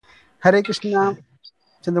Hare Krishna,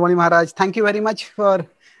 Candramauli Maharaj. Thank you very much for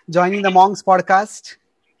joining the Monks podcast.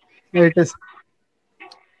 It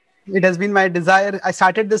has been my desire. I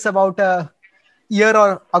started this about a year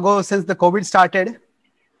or ago since the COVID started.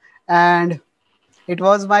 And it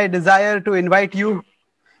was my desire to invite you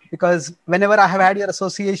because whenever I have had your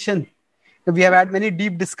association, we have had many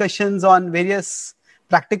deep discussions on various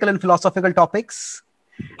practical and philosophical topics.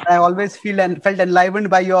 I always felt enlivened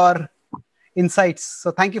by your insights.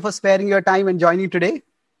 So thank you for sparing your time and joining today.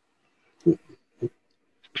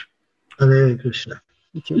 Hare Krishna.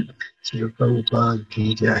 Srila Prabhupada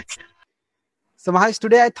ki jai. So Maharaj,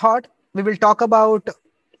 today I thought we will talk about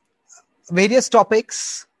various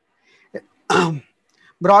topics.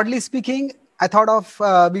 Broadly speaking, I thought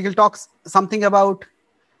of we will talk something about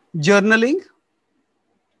journaling,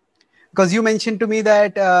 because you mentioned to me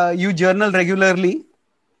that you journal regularly,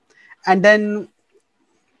 and then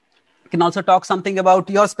can also talk something about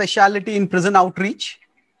your specialty in prison outreach,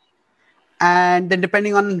 and then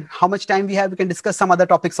depending on how much time we have, we can discuss some other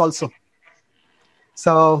topics also.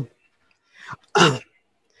 So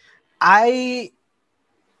I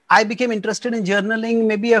became interested in journaling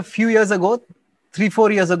maybe a few years ago,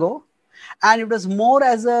 3-4 years ago, and it was more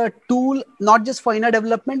as a tool, not just for inner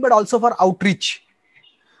development, but also for outreach.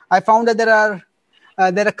 I found that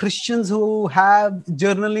there are Christians who have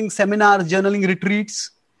journaling seminars, journaling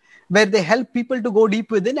retreats, where they help people to go deep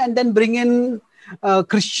within and then bring in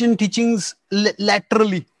Christian teachings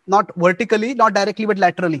laterally, not vertically, not directly, but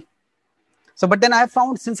laterally. So, but then I have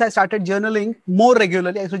found, since I started journaling more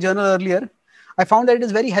regularly, I used to journal earlier, I found that it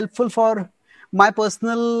is very helpful for my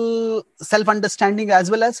personal self-understanding as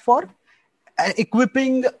well as for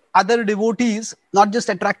equipping other devotees, not just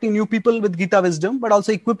attracting new people with Gita wisdom, but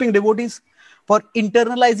also equipping devotees for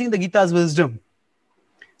internalizing the Gita's wisdom.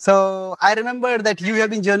 So I remember that you have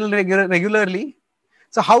been journaling regularly.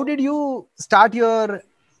 So how did you start your,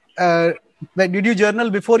 did you journal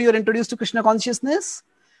before you were introduced to Krishna consciousness?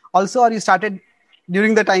 Also, or you started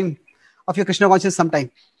during the time of your Krishna consciousness sometime?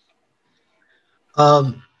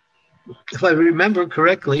 If I remember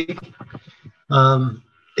correctly,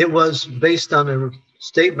 it was based on a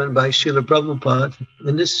statement by Srila Prabhupada,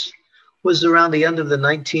 and this was around the end of the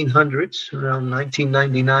 1900s, around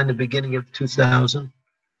 1999, the beginning of 2000,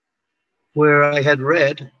 where I had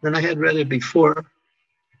read, and I had read it before,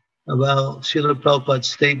 about Srila Prabhupada's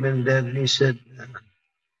statement that he said,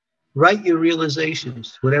 write your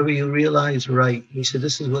realizations, whatever you realize, write. He said,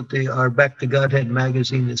 this is what our Back to Godhead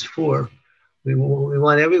magazine is for. We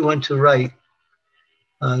want everyone to write.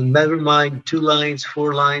 Never mind 2 lines,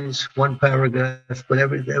 4 lines, 1 paragraph, but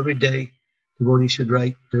every day devotee should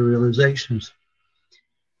write their realizations.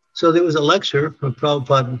 So there was a lecture from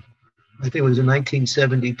Prabhupada, I think it was in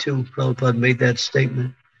 1972, Prabhupada made that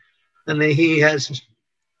statement. And then he has,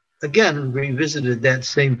 again, revisited that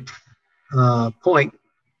same point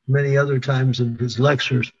many other times in his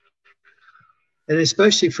lectures. And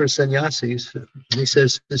especially for sannyasis, he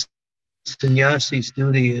says the sannyasi's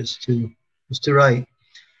duty is to write.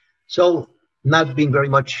 So, not being very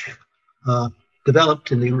much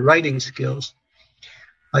developed in the writing skills,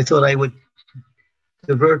 I thought I would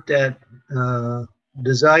divert that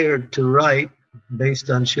desire to write based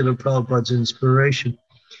on Srila Prabhupada's inspiration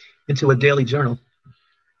into a daily journal,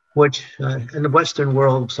 which in the Western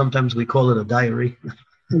world, sometimes we call it a diary.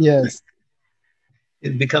 Yes.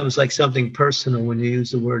 It becomes like something personal when you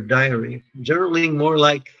use the word diary. Journaling more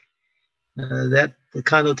like that. The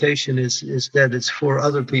connotation is that it's for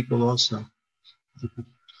other people also.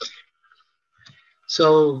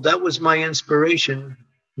 So that was my inspiration,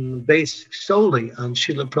 based solely on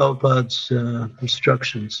Srila Prabhupada's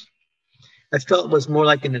instructions. I felt it was more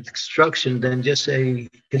like an instruction than just a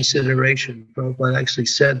consideration. Prabhupada actually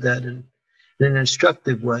said that in an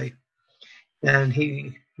instructive way. And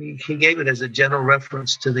he gave it as a general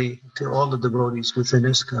reference to all the devotees within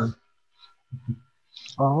ISKCON.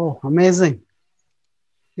 Oh, amazing.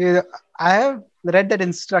 Yeah, I have read that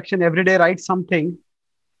instruction, every day write something,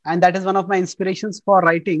 and that is one of my inspirations for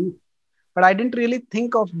writing. But I didn't really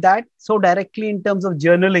think of that so directly in terms of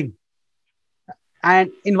journaling.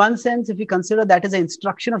 And in one sense, if we consider that as an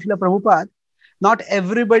instruction of Srila Prabhupada, not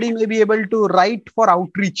everybody may be able to write for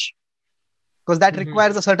outreach, because that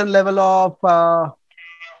requires a certain level of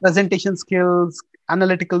presentation skills,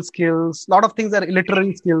 analytical skills, a lot of things are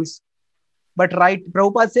literary skills. But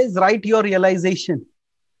Prabhupada says, write your realization.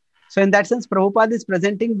 So in that sense, Prabhupada is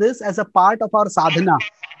presenting this as a part of our sadhana.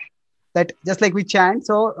 That just like we chant,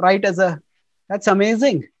 so write that's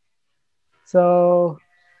amazing. So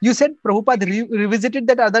you said Prabhupada revisited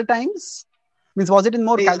that other times? Means was it in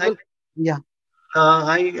more casual? Yeah.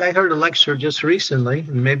 I heard a lecture just recently,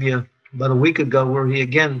 maybe about a week ago, where he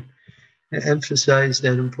again emphasized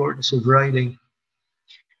that importance of writing.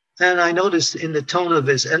 And I noticed in the tone of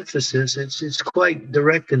his emphasis, it's quite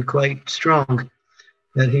direct and quite strong.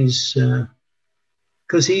 That he's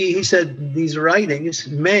because he said these writings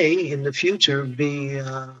may in the future be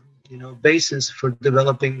basis for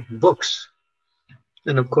developing books,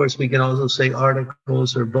 and of course we can also say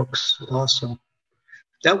articles or books also.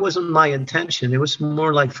 That wasn't my intention. It was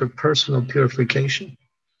more like for personal purification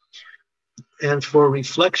and for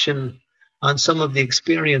reflection on some of the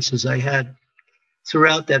experiences I had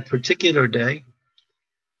throughout that particular day,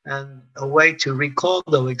 and a way to recall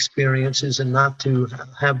those experiences and not to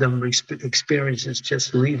have them experiences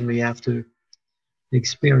just leave me after the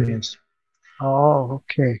experience. Oh,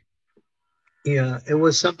 okay. Yeah, it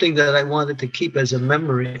was something that I wanted to keep as a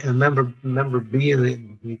memory, memorabilia,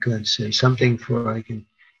 you could say, something for I can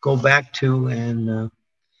go back to and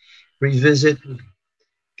revisit,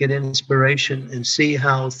 get inspiration, and see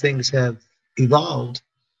how things have evolved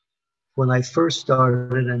when I first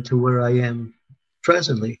started and to where I am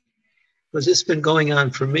presently. Because it's been going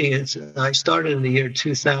on for me. I started in the year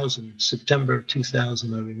 2000, September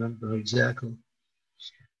 2000, I remember exactly.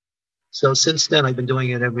 So since then, I've been doing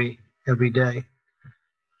it every day.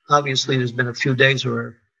 Obviously, there's been a few days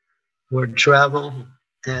where travel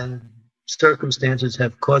and circumstances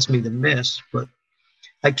have caused me to miss, but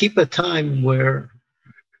I keep a time where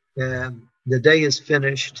the day is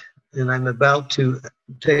finished and I'm about to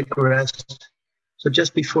take rest. So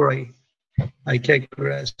just before I take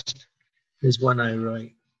rest is when I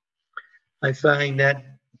write. I find that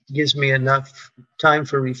gives me enough time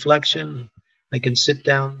for reflection. I can sit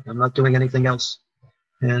down. I'm not doing anything else.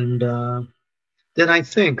 And then I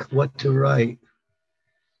think what to write.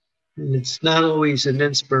 And it's not always an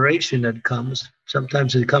inspiration that comes.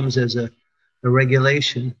 Sometimes it comes as a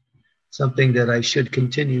regulation, something that I should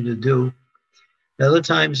continue to do. Other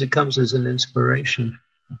times it comes as an inspiration.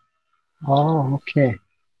 Oh, okay.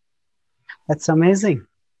 That's amazing.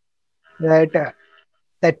 That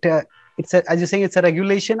it's as you're saying, it's a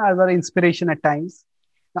regulation or an inspiration at times.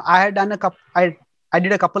 Now, I had done I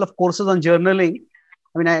did a couple of courses on journaling.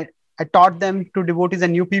 I mean, I taught them to devotees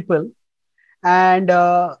and new people, and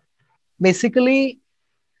basically,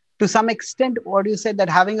 to some extent, what you said, that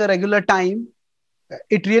having a regular time,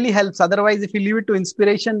 it really helps. Otherwise, if you leave it to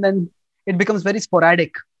inspiration, then it becomes very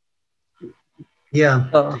sporadic.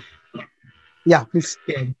 Yeah. Yeah, please.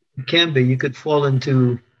 Yeah, it can be. You could fall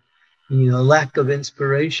into lack of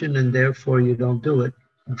inspiration, and therefore you don't do it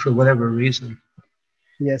for whatever reason.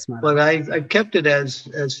 Yes, Maharaj. But I kept it as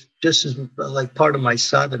just as like part of my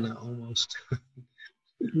sadhana almost.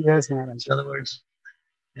 Yes, Maharaj. In other words,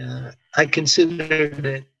 I considered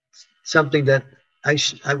it something that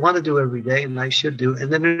I want to do every day, and I should do.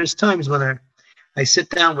 And then there's times when I sit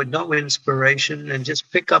down with no inspiration and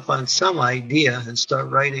just pick up on some idea and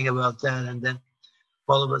start writing about that, and then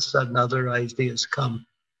all of a sudden other ideas come.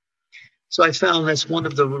 So I found that's one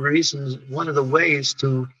of the reasons, one of the ways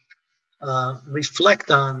to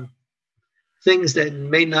reflect on things that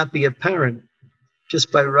may not be apparent.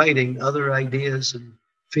 Just by writing, other ideas and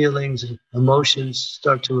feelings and emotions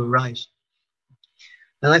start to arise.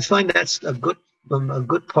 And I find that's a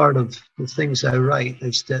good part of the things I write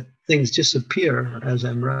is that things just appear as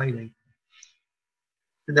I'm writing.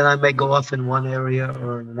 And then I may go off in one area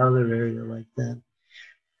or in another area like that.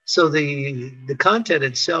 So the content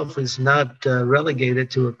itself is not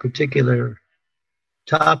relegated to a particular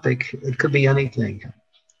topic. It could be anything.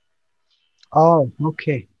 Oh,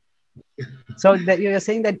 okay. So that you're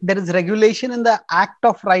saying that there is regulation in the act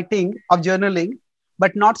of writing, of journaling,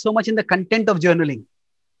 but not so much in the content of journaling.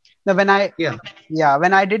 Now, when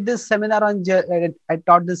I did this seminar I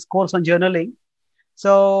taught this course on journaling.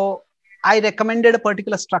 So I recommended a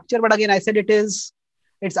particular structure, but again, I said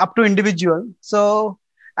it's up to individual. So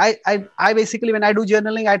I basically, when I do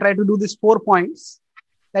journaling, I try to do these 4 points.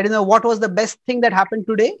 That what was the best thing that happened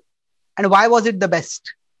today, and why was it the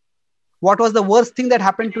best? What was the worst thing that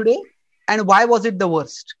happened today, and why was it the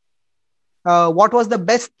worst? What was the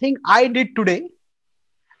best thing I did today,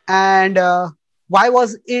 and why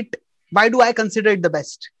do I consider it the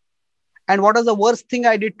best? And what was the worst thing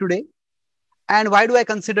I did today, and why do I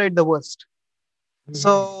consider it the worst? Mm-hmm.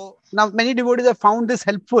 So now many devotees have found this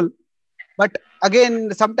helpful, but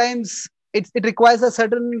again, sometimes it requires a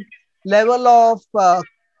certain level of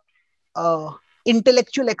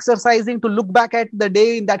intellectual exercising to look back at the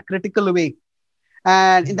day in that critical way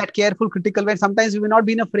and in that careful critical way. Sometimes you may not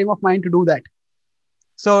be in a frame of mind to do that.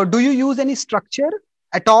 So do you use any structure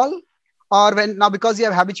at all, or when now because you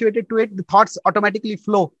have habituated to it, the thoughts automatically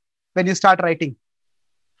flow when you start writing?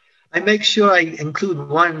 I make sure I include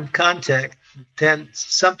one contact, then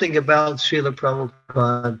something about Srila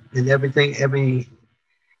Prabhupada in everything, every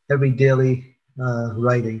daily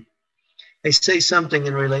writing. I say something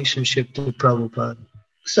in relationship to Prabhupada,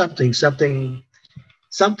 something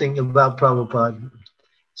about Prabhupada.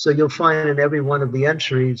 So you'll find in every one of the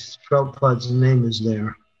entries, Prabhupada's name is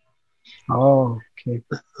there. Oh, okay.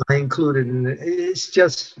 I included in it. It's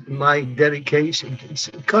just my dedication. It's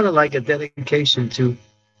kind of like a dedication to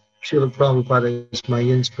Srila Prabhupada as my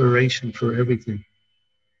inspiration for everything.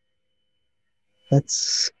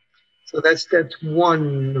 That's So that's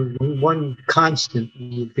one constant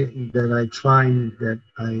that I find that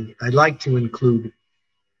I like to include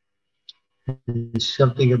is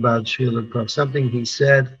something about Srila Prabhupada, something he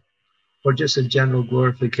said, or just a general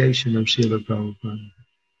glorification of Srila Prabhupada,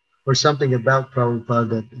 or something about Prabhupada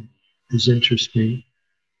that is interesting.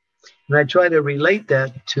 And I try to relate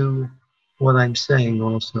that to what I'm saying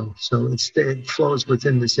also. So it flows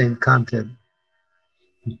within the same content.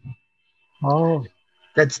 oh,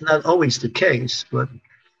 That's not always the case, but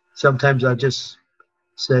sometimes I just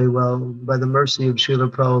say, well, by the mercy of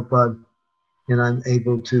Srila Prabhupada, and I'm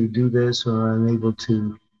able to do this, or I'm able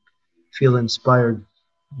to feel inspired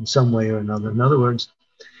in some way or another. In other words,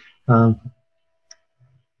 um,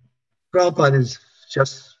 Prabhupada is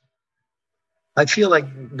just, I feel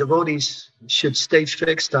like devotees should stay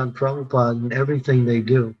fixed on Prabhupada in everything they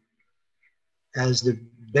do as the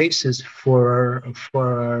basis for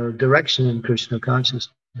our direction in Krishna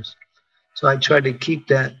consciousness. So I try to keep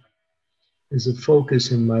that as a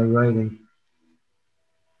focus in my writing.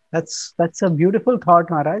 that's a beautiful thought,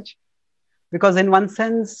 Maharaj. Because in one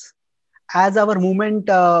sense, as our movement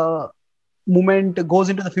goes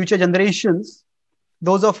into the future generations,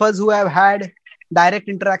 those of us who have had direct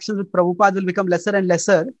interactions with Prabhupada will become lesser and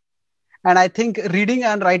lesser. And I think reading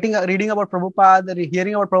about Prabhupada,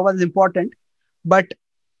 hearing about Prabhupada is important. But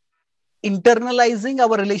internalizing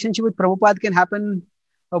our relationship with Prabhupada can happen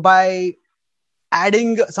by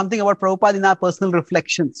adding something about Prabhupada in our personal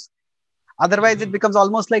reflections. Otherwise, it becomes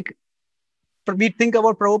almost like we think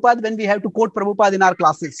about Prabhupada when we have to quote Prabhupada in our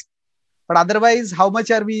classes. But otherwise, how much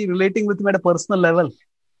are we relating with him at a personal level?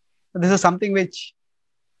 This is something which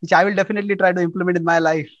I will definitely try to implement in my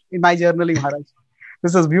life, in my journaling, Maharaj.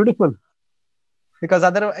 This is beautiful. Because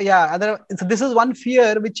so this is one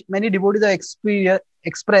fear which many devotees have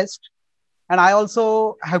expressed, and I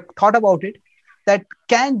also have thought about it. That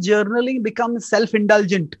can journaling become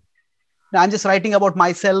self-indulgent? I'm just writing about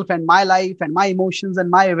myself and my life and my emotions and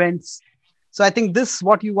my events. So I think this,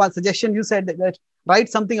 what you want suggestion you said that write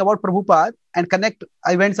something about Prabhupada and connect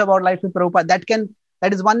events about life with Prabhupada.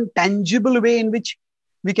 That is one tangible way in which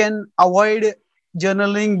we can avoid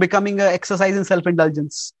journaling becoming an exercise in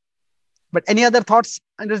self-indulgence. But any other thoughts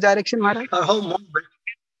in this direction, Maharaj? Our whole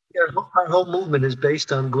movement is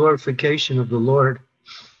based on glorification of the Lord,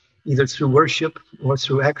 either through worship or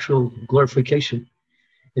through actual glorification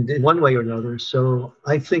in one way or another. So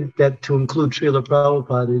I think that to include Srila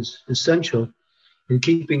Prabhupada is essential in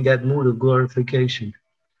keeping that mood of glorification.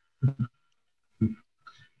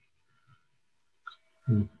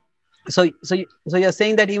 So you're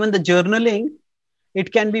saying that even the journaling,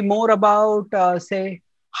 it can be more about say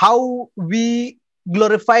how we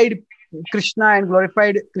glorified Krishna and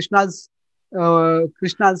glorified Krishna's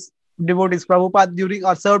devotees, Prabhupada during,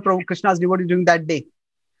 or served Krishna's devotees during that day.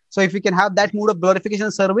 So if we can have that mood of glorification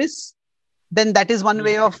and service, then that is one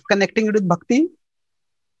way of connecting it with bhakti.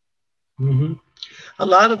 Mm-hmm. A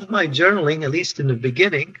lot of my journaling, at least in the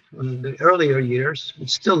beginning, in the earlier years,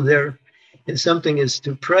 it's still there. And something is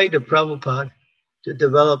to pray to Prabhupada to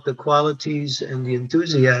develop the qualities and the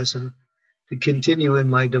enthusiasm to continue in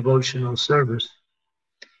my devotional service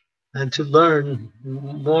and to learn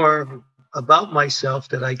more about myself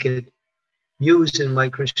that I could use in my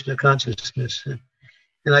Krishna consciousness.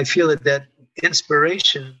 And I feel that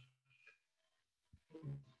inspiration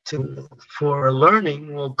for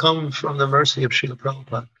learning will come from the mercy of Srila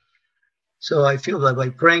Prabhupada. So I feel that by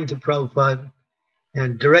praying to Prabhupada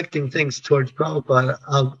and directing things towards Prabhupada,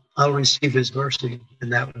 I'll receive his mercy in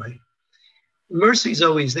that way. Mercy is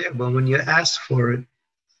always there, but when you ask for it,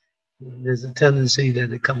 there's a tendency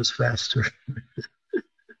that it comes faster.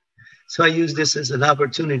 So I use this as an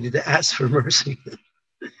opportunity to ask for mercy.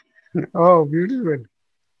 Oh, beautiful.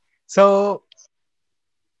 So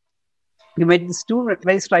you made these two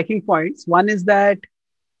very striking points. One is that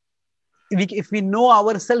if we know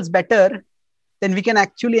ourselves better, then we can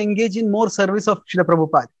actually engage in more service of Srila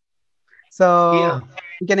Prabhupada. So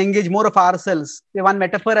we can engage more of ourselves. One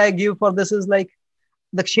metaphor I give for this is like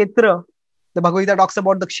the kshetra. The Bhagavad Gita talks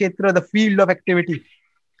about the kshetra, the field of activity.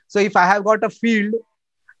 So if I have got a field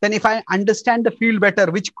then if I understand the field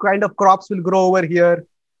better, which kind of crops will grow over here,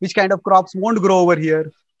 which kind of crops won't grow over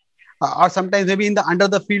here, or sometimes maybe in the under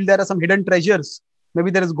the field there are some hidden treasures. Maybe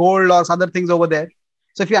there is gold or other things over there.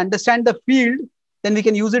 So if you understand the field, then we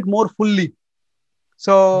can use it more fully.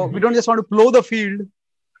 So we don't just want to plow the field.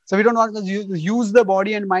 So we don't want to use the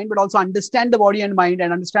body and mind, but also understand the body and mind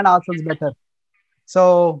and understand ourselves better.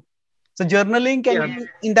 So journaling can be,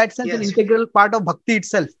 in that sense, an integral part of bhakti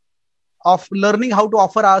itself, of learning how to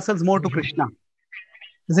offer ourselves more to Krishna.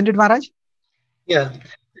 Isn't it, Maharaj? Yeah.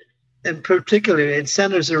 And particularly, it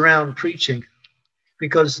centers around preaching,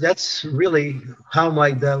 because that's really how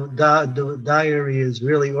my diary is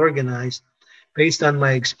really organized, based on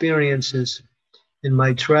my experiences in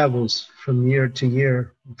my travels from year to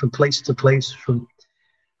year, from place to place, from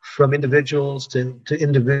individuals to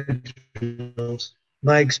individuals.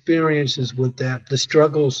 My experiences with that, the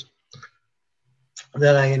struggles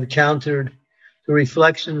that I encountered, the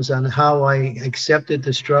reflections on how I accepted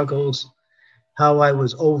the struggles, how I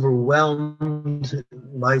was overwhelmed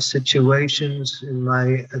by situations in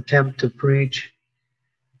my attempt to preach,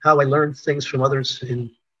 how I learned things from others in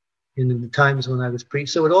the times when I was preaching.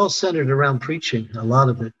 So it all centered around preaching, a lot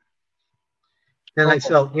of it. And I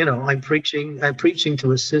felt, I'm preaching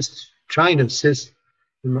to assist, trying to assist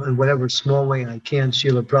in whatever small way I can,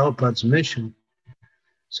 Srila Prabhupada's mission.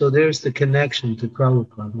 So there's the connection to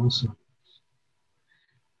Prabhupada also.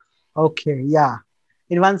 Okay, yeah.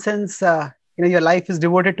 In one sense, your life is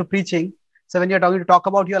devoted to preaching. So when you're talk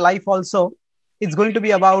about your life also, it's going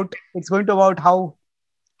to about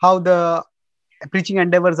how the preaching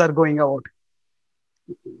endeavors are going about.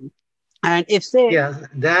 And if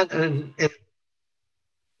that and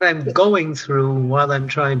I'm going through while I'm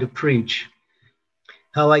trying to preach,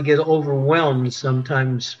 how I get overwhelmed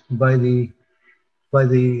sometimes by the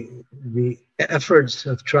efforts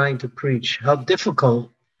of trying to preach, how difficult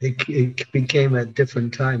it became at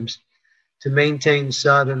different times to maintain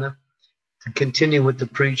sadhana, to continue with the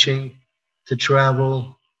preaching, to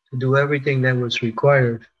travel, to do everything that was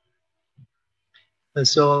required. And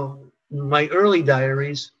so my early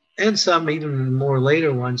diaries, and some even more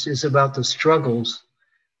later ones, is about the struggles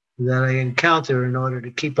that I encounter in order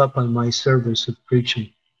to keep up on my service of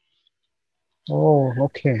preaching. Oh,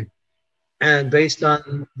 okay. And based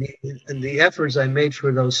on the efforts I made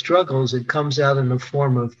for those struggles, it comes out in the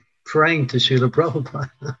form of praying to Srila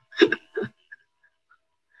Prabhupada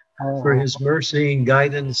for his mercy and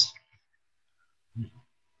guidance.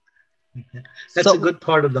 That's a good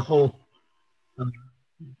part of the whole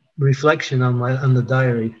reflection on the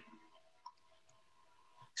diary.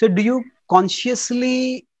 So do you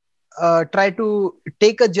consciously try to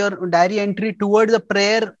take a diary entry towards a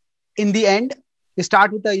prayer in the end? You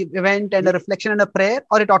start with the event and a reflection and a prayer,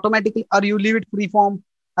 or it automatically, or you leave it free form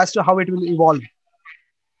as to how it will evolve?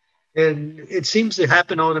 And it seems to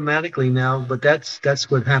happen automatically now, but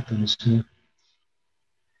that's what happens.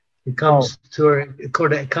 It comes to it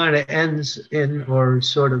kind of ends in, or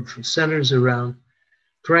sort of centers around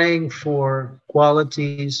praying for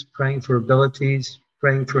qualities, praying for abilities,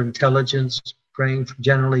 praying for intelligence, praying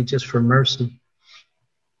generally just for mercy.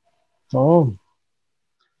 Oh.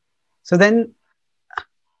 So then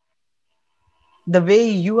the way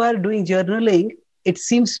you are doing journaling, it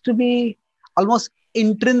seems to be almost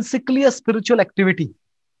intrinsically a spiritual activity.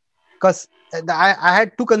 Because I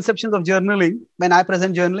had two conceptions of journaling when I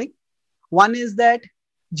present journaling. One is that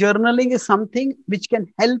journaling is something which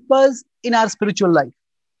can help us in our spiritual life.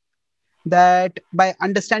 That by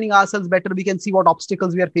understanding ourselves better, we can see what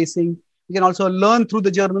obstacles we are facing. We can also learn through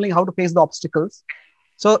the journaling how to face the obstacles.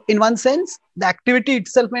 So in one sense, the activity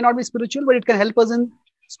itself may not be spiritual, but it can help us in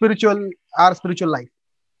our spiritual life.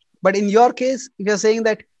 But in your case, if you're saying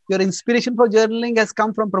that your inspiration for journaling has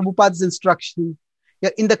come from Prabhupada's instruction,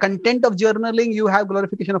 in the content of journaling, you have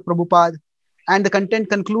glorification of Prabhupada, and the content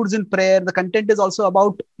concludes in prayer. The content is also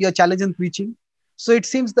about your challenge in preaching. So it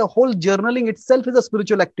seems the whole journaling itself is a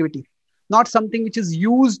spiritual activity, not something which is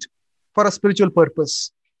used for a spiritual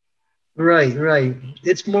purpose. Right.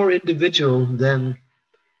 It's more individual than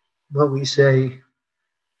what we say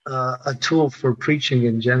a tool for preaching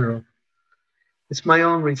in general. It's my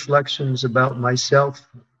own reflections about myself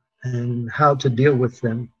and how to deal with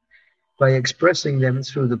them by expressing them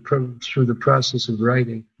through the process of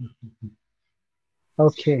writing.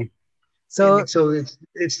 Okay. So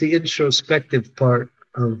it's the introspective part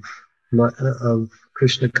of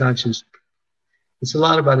Krishna consciousness. It's a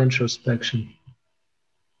lot about introspection.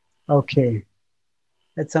 Okay.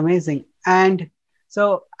 That's amazing. And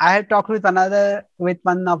so I had talked with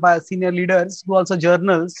one of our senior leaders who also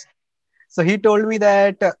journals. So he told me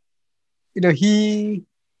that he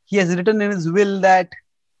has written in his will that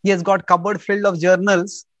he has got cupboard filled of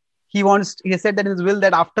journals. He said that in his will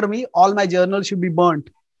that after me, all my journals should be burnt.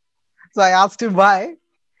 So I asked him why.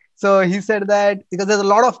 So he said that because there's a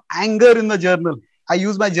lot of anger in the journal. I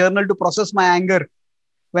use my journal to process my anger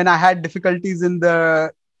when I had difficulties in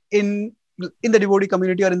in the devotee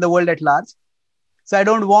community or in the world at large. So I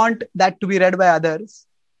don't want that to be read by others.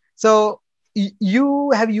 So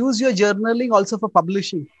you have used your journaling also for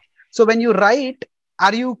publishing. So when you write,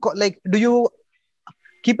 are you do you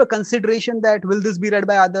keep a consideration that will this be read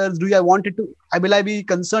by others? Do I want it to? Will I be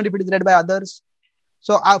concerned if it is read by others?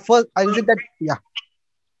 So first, is it that? Yeah.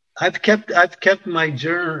 I've kept my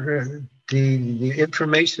journal, the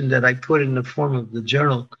information that I put in the form of the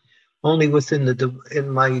journal, only within in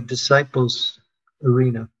my disciples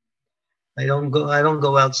arena. I don't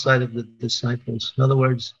go outside of the disciples. In other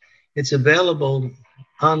words, it's available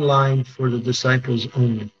online for the disciples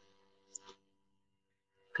only.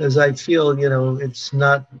 Because I feel, it's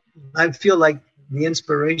not. I feel like the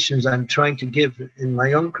inspirations I'm trying to give in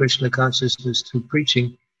my own Krishna consciousness through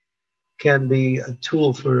preaching can be a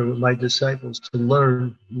tool for my disciples to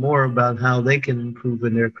learn more about how they can improve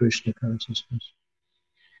in their Krishna consciousness.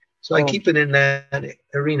 So I keep it in that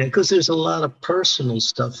arena because there's a lot of personal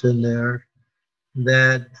stuff in there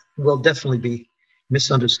that will definitely be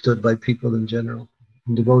misunderstood by people in general,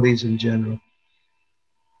 devotees in general.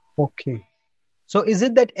 Okay. So is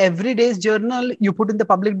it that every day's journal you put in the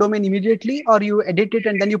public domain immediately, or you edit it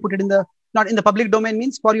and then you put it in the not in the public domain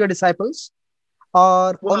means for your disciples,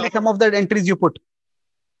 or only some of the entries you put?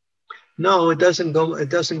 No, it doesn't go. It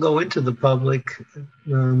doesn't go into the public.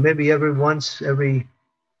 Maybe every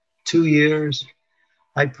 2 years,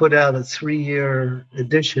 I put out a 3-year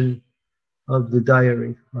edition of the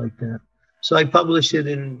diary like that. So I publish it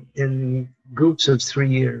in groups of 3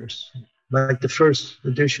 years. Like the first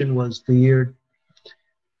edition was the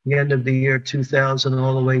end of the year 2000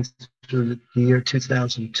 all the way through the year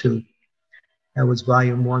 2002. That was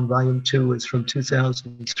volume 1. Volume 2 was from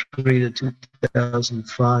 2003 to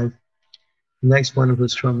 2005. The next one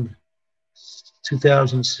was from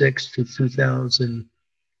 2006 to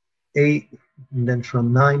 2008, and then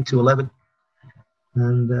from 9 to 11.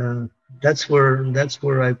 And that's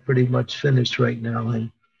where I pretty much finished right now.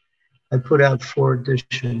 I put out 4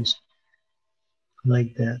 editions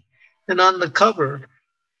like that. And on the cover,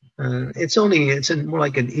 it's more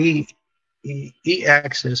like an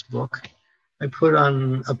e-access book. I put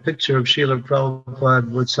on a picture of Srila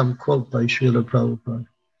Prabhupada with some quote by Srila Prabhupada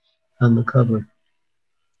on the cover.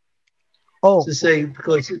 Oh, to say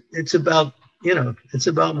because it's about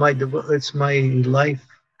it's my life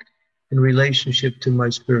in relationship to my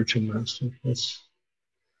spiritual master.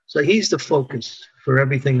 So he's the focus for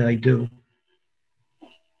everything I do.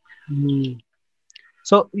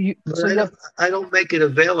 So I don't make it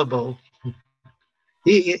available.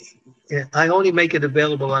 I only make it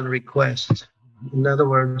available on request. In other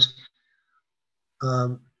words,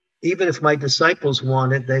 even if my disciples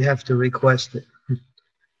want it, they have to request it.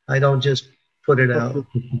 I don't just put it out.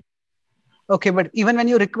 Okay, but even when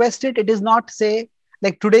you request it, it is not say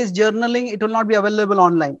like today's journaling, it will not be available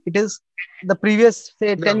online. It is the previous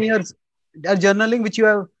 10 years journaling which you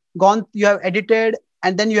have edited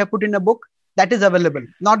and then you have put in a book that is available,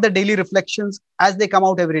 not the daily reflections as they come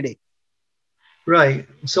out every day. Right.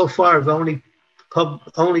 So far, I've only put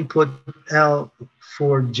out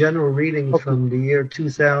for general reading from the year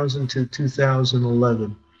 2000 to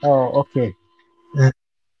 2011. Oh, okay. And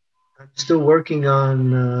I'm still working on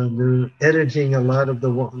the editing a lot of the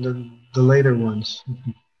later ones.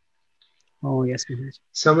 Oh, yes.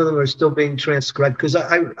 Some of them are still being transcribed because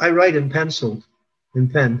I write in pen.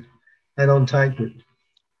 I don't type it.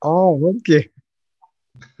 Oh, okay.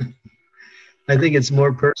 I think it's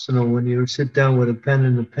more personal when you sit down with a pen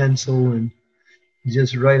and a pencil and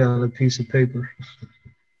just write on a piece of paper.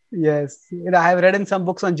 Yes. I have read in some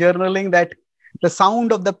books on journaling that the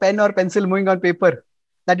sound of the pen or pencil moving on paper,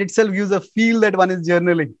 that itself gives a feel that one is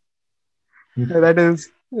journaling.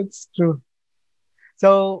 It's true.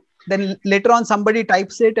 So then later on somebody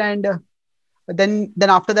types it and then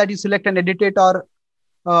after that you select and edit it, or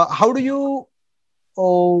how do you,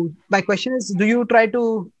 my question is, do you try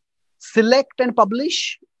to select and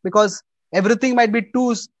publish? Because everything might be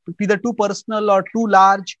either too personal or too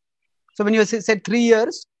large. So when you said 3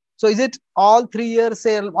 years, so is it all 3 years,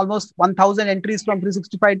 say almost 1,000 entries from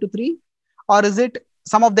 365 to 3? Or is it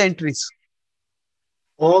some of the entries?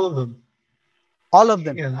 All of them. All of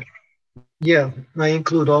them? Yeah, I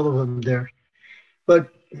include all of them there. But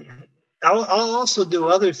I'll also do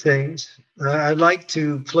other things. I like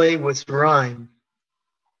to play with rhyme.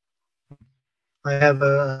 I have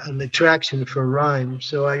an attraction for rhyme,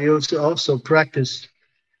 so I also practice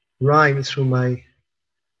rhyme through my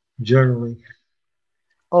journaling.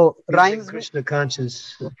 Oh, Using rhymes. Krishna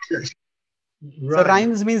conscious So rhyme.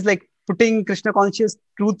 rhymes means like putting Krishna conscious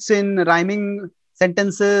truths in rhyming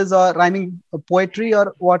sentences or rhyming poetry,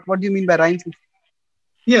 or what? What do you mean by rhymes?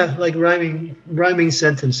 Yeah, like rhyming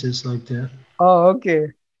sentences like that. Oh, okay.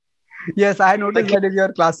 Yes, I I noticed can, that in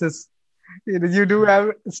your classes. You do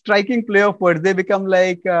have striking play of words. They become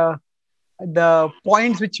like the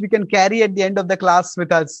points which we can carry at the end of the class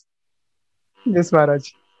with us. Yes,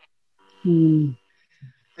 Maharaj. Hmm.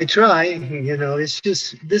 I try,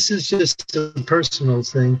 this is just a personal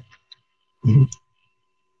thing.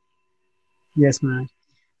 Yes, Maharaj.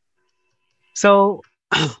 So,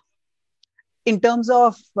 in terms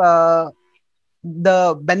of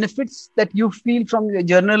the benefits that you feel from your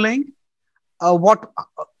journaling, what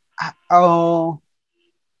uh,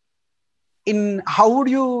 in how would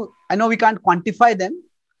you? I know we can't quantify them,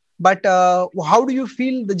 but how do you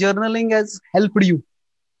feel the journaling has helped you?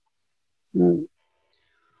 Mm.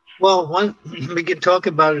 Well, we can talk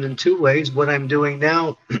about it in two ways, what I'm doing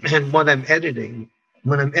now and what I'm editing.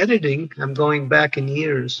 When I'm editing, I'm going back in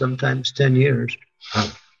years, sometimes 10 years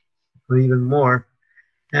or even more,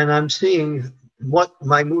 and I'm seeing what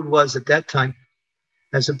my mood was at that time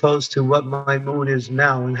as opposed to what my mood is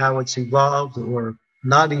now and how it's evolved or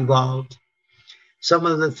not evolved. Some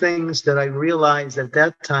of the things that I realized at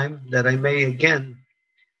that time that I may again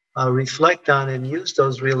reflect on and use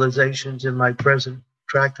those realizations in my present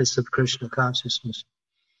practice of Krishna consciousness.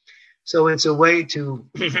 So it's a way to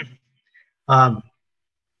um,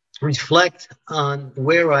 reflect on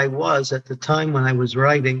where I was at the time when I was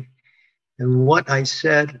writing and what I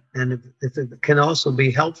said, and if it can also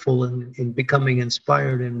be helpful in becoming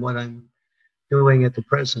inspired in what I'm doing at the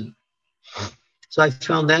present. So I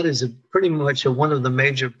found that is pretty much one of the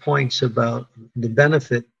major points about the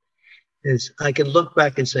benefit is I can look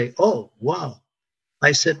back and say, oh, wow,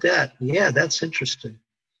 I said that. Yeah, that's interesting.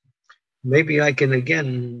 Maybe I can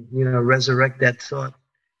again, resurrect that thought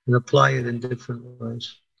and apply it in different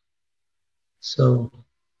ways. So,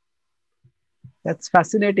 That's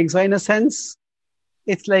fascinating. So, in a sense,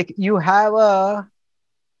 it's like you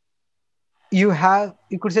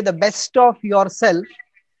could say the best of yourself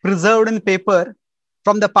preserved in paper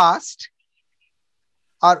from the past,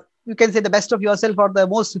 or you can say the best of yourself or the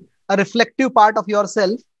most a reflective part of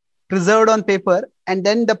yourself preserved on paper, and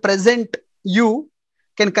then the present you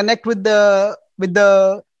can connect with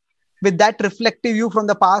that reflective you from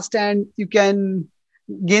the past, and you can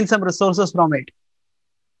gain some resources from it.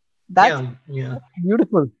 That's yeah.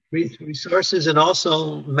 beautiful. Resources and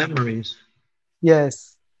also memories.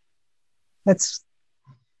 Yes, that's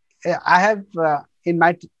I have in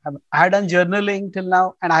my I have done journaling till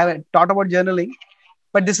now, and I have taught about journaling.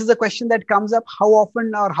 But this is a question that comes up: how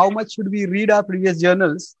often or how much should we read our previous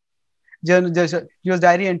journals,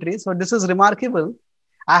 diary entries? So this is remarkable.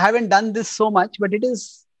 I haven't done this so much, but it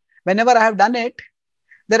is whenever I have done it,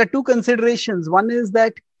 there are two considerations. One is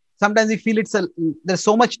that sometimes we feel there's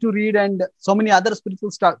so much to read and so many other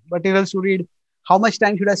spiritual stuff materials to read. How much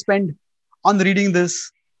time should I spend on reading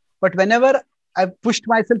this? But whenever I've pushed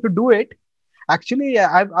myself to do it, actually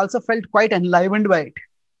I've also felt quite enlivened by it.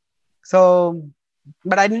 So,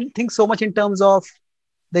 but I didn't think so much in terms of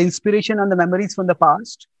the inspiration and the memories from the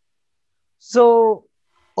past. So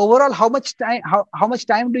overall, how much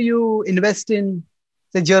time do you invest in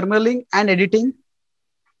the journaling and editing?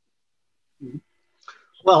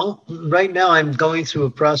 Well, right now I'm going through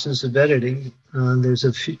a process of editing. There's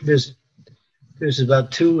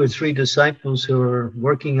about 2 or 3 disciples who are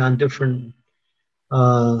working on different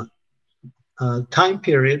uh, time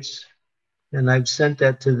periods, and I've sent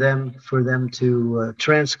that to them for them to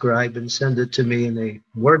transcribe and send it to me in a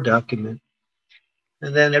Word document.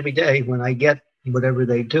 And then every day when I get whatever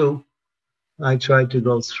they do, I try to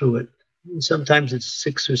go through it. Sometimes it's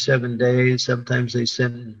 6 or 7 days. Sometimes they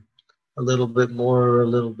send a little bit more or a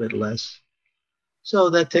little bit less. So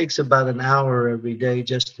that takes about an hour every day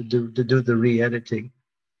just to do the re-editing.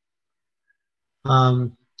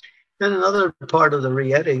 And another part of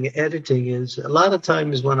the editing is a lot of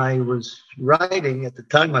times when I was writing, at the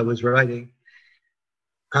time I was writing,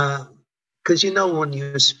 because when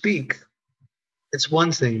you speak, it's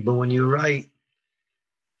one thing, but when you write,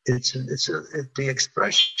 the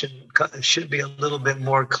expression should be a little bit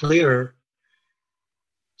more clear.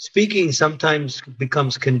 Speaking sometimes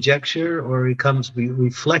becomes conjecture or becomes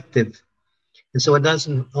reflective. And so it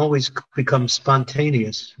doesn't always become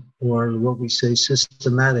spontaneous or what we say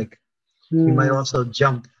systematic. You might Hmm. also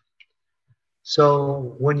jump.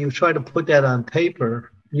 So when you try to put that on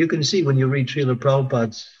paper, you can see when you read Srila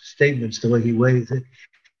Prabhupada's statements, the way he weighs it,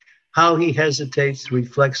 how he hesitates,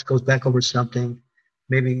 reflects, goes back over something,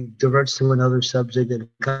 maybe diverts to another subject and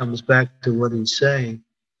comes back to what he's saying.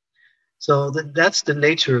 So that's the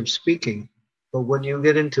nature of speaking. But when you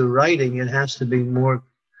get into writing, it has to be more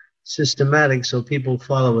systematic so people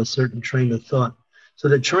follow a certain train of thought. So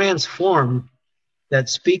to transform that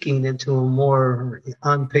speaking into a more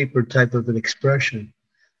on paper type of an expression,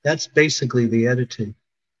 that's basically the editing.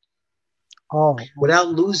 Oh, Without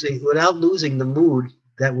losing the mood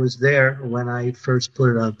that was there when I first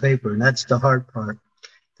put it on paper. And that's the hard part,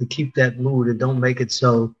 to keep that mood and don't make it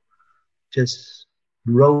so just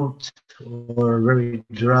rote or very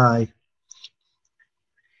dry.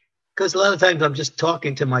 Because a lot of times I'm just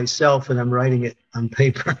talking to myself and I'm writing it on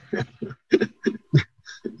paper.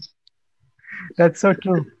 that's so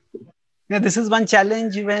true. Yeah, this is one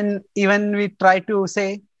challenge when even we try to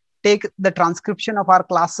say take the transcription of our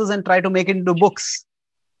classes and try to make it into books.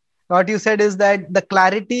 What you said is that the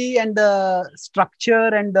clarity and the structure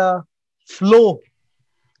and the flow,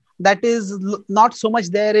 that is not so much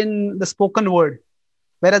there in the spoken word,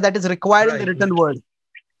 whereas that is required in the written word.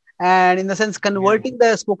 And in the sense, converting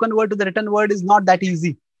the spoken word to the written word is not that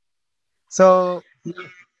easy. So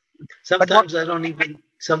sometimes I don't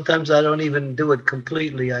even do it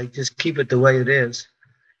completely. I just keep it the way it is.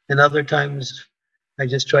 And other times I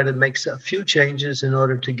just try to make a few changes in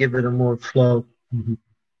order to give it a more flow.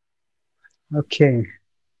 Okay.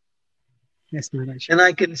 Yes, Maharaj. And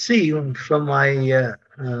I can see from my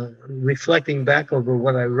reflecting back over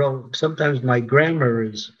what I wrote, sometimes my grammar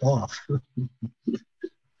is off.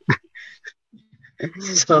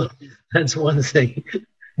 So that's one thing.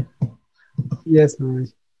 Yes, Maharaj.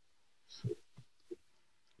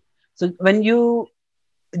 So when you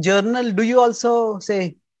journal, do you also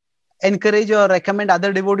say encourage or recommend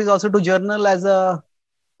other devotees also to journal as a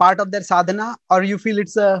part of their sadhana, or you feel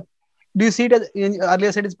it's a, do you see it as,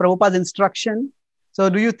 earlier said it's Prabhupada's instruction, so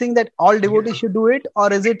do you think that all devotees should do it,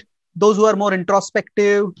 or is it those who are more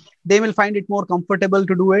introspective, they will find it more comfortable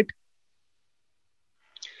to do it?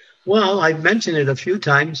 Well, I've mentioned it a few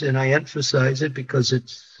times and I emphasize it because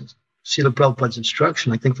it's Srila Prabhupada's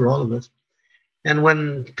instruction, I think, for all of us. And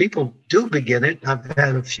when people do begin it, I've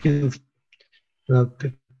had a few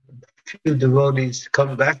devotees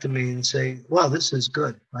come back to me and say, wow, this is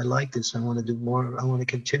good. I like this. I want to do more. I want to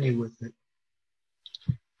continue with it.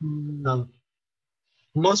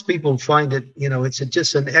 Most people find it, it's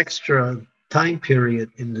just an extra time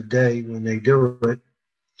period in the day when they do it.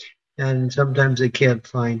 And sometimes they can't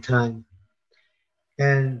find time.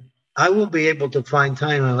 And I won't be able to find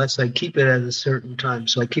time unless I keep it at a certain time.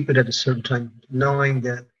 So I keep it at a certain time, knowing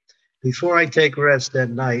that before I take rest that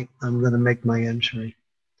night, I'm going to make my entry.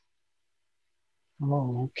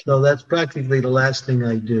 Oh, okay. So that's practically the last thing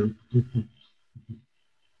I do.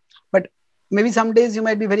 But maybe some days you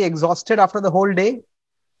might be very exhausted after the whole day.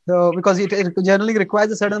 So because it generally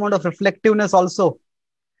requires a certain amount of reflectiveness also.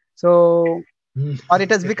 So, or it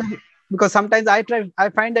has become, because sometimes I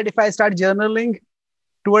find that if I start journaling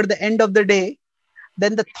toward the end of the day,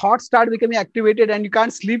 then the thoughts start becoming activated and you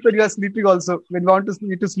can't sleep when you are sleeping also, when you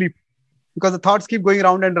need to sleep, because the thoughts keep going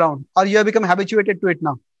round and round, or you have become habituated to it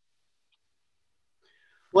now.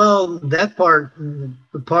 Well, that part,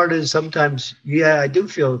 the part is sometimes, I do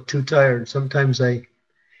feel too tired. Sometimes I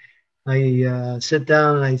sit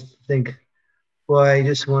down and I think, well, I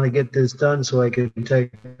just want to get this done so I can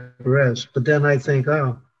take a rest. But then I think,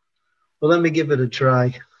 oh, well, let me give it a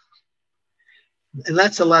try. And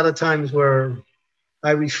that's a lot of times where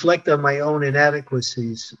I reflect on my own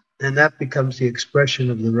inadequacies, and that becomes the expression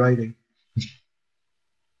of the writing.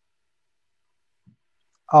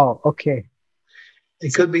 Oh, okay.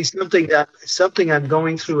 It could be something I'm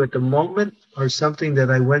going through at the moment, or something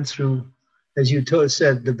that I went through, as you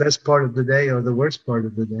said, the best part of the day or the worst part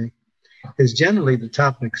of the day, is generally the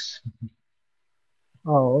topics.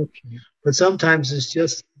 Oh, okay. But sometimes it's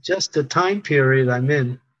just the time period I'm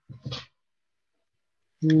in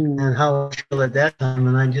and how I feel at that time,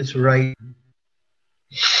 and I just write.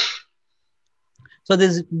 So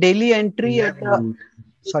this daily entry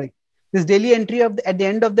this daily entry at the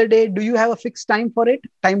end of the day, do you have a fixed time for it,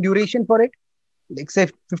 time duration for it, like say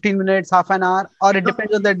 15 minutes, half an hour, or it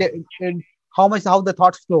depends on the day, how the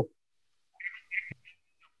thoughts flow?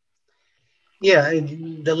 Yeah,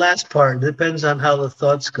 the last part depends on how the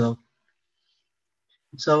thoughts go.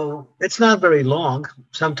 So it's not very long.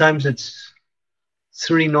 Sometimes it's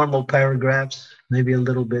 3 normal paragraphs, maybe a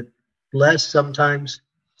little bit less sometimes.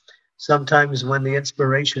 Sometimes when the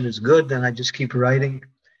inspiration is good, then I just keep writing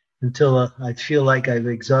until I feel like I've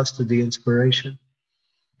exhausted the inspiration.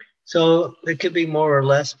 So it could be more or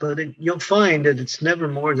less, but you'll find that it's never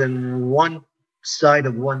more than 1 side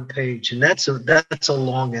of one page, and that's a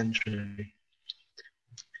long entry.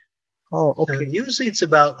 Oh, okay. And usually it's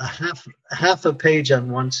about half a page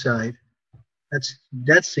on one side.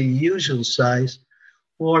 That's the usual size,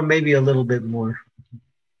 or maybe a little bit more.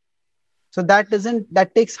 So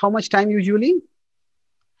that takes how much time usually?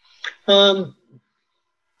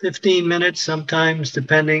 15 minutes sometimes,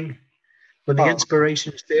 depending. When the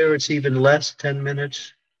inspiration's there, it's even less, 10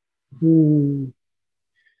 minutes. Hmm.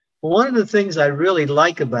 One of the things I really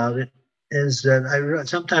like about it is that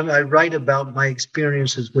sometimes I write about my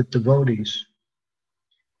experiences with devotees,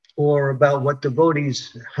 or about what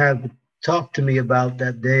devotees have talked to me about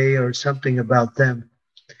that day, or something about them.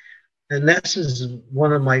 And this is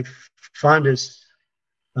one of my fondest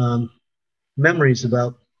memories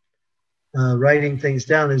about writing things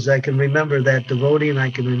down, is I can remember that devotee, and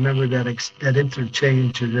I can remember that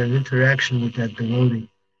interchange or that interaction with that devotee.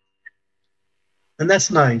 And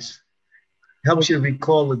that's nice. Helps you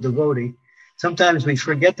recall the devotee. Sometimes we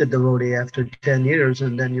forget the devotee after 10 years,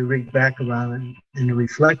 and then you read back around it and you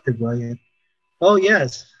reflect by it. Oh,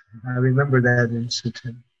 yes, I remember that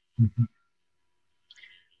incident.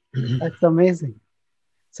 That's amazing.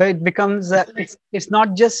 So it becomes it's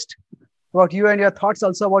not just about you and your thoughts,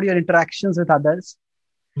 also about your interactions with others.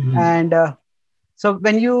 Mhm. And so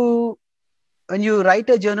when you write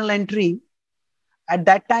a journal entry, at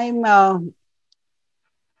that time,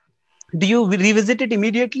 do you revisit it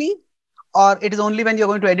immediately, or it is only when you're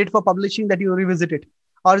going to edit for publishing that you revisit it,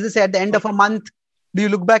 or is it say at the end of a month? Do you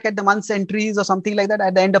look back at the month's entries or something like that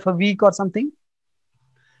at the end of a week or something?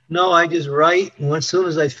 No, I just write, and as soon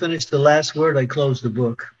as I finish the last word, I close the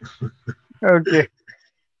book. Okay.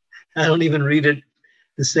 I don't even read it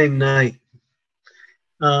the same night.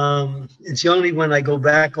 It's only when I go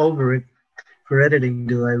back over it for editing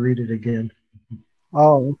do I read it again.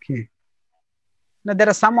 Oh, okay. Now there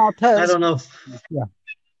are some I authors. don't know. Yeah.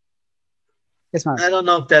 Yes, ma'am. I don't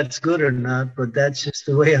know if that's good or not, but that's just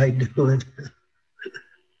the way I do it.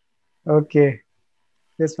 Okay.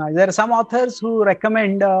 Yes, ma'am. There are some authors who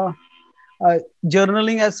recommend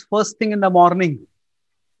journaling as first thing in the morning.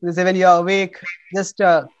 They say when you are awake, just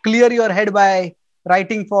clear your head by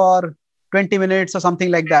writing for 20 minutes or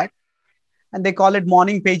something like that. And they call it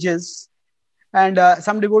morning pages. And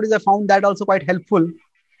some devotees have found that also quite helpful,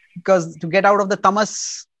 because to get out of the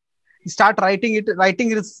tamas, start writing it.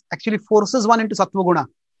 Writing is actually forces one into sattva guna,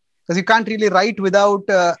 because you can't really write without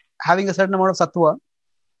having a certain amount of sattva.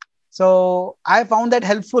 So I found that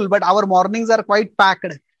helpful, but our mornings are quite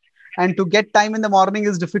packed, and to get time in the morning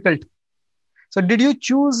is difficult. So did you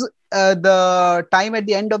choose the time at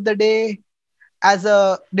the end of the day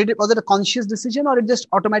was it a conscious decision, or it just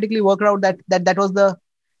automatically worked out that was the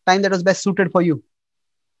time that was best suited for you?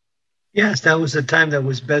 Yes, that was the time that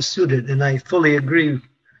was best suited, and I fully agree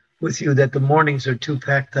with you that the mornings are too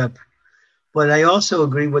packed up. But I also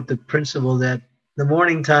agree with the principle that the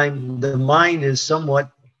morning time, the mind is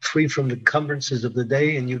somewhat free from the encumbrances of the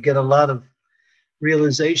day, and you get a lot of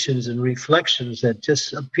realizations and reflections that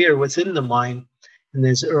just appear within the mind in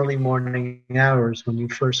these early morning hours when you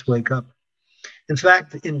first wake up. In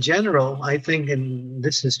fact, in general, I think, and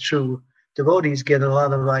this is true, devotees get a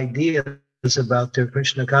lot of ideas about their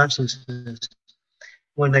Krishna consciousness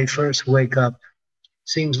when they first wake up.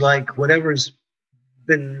 Seems like whatever's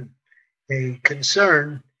been a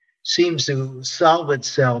concern seems to solve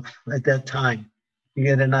itself at that time. You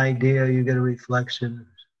get an idea, you get a reflection.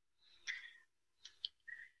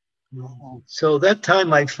 So that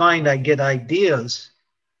time I find I get ideas,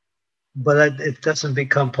 but it doesn't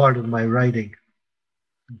become part of my writing.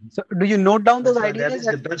 So do you note down those ideas? That is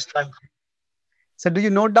the best time. So do you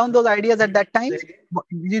note down those ideas at that time? Do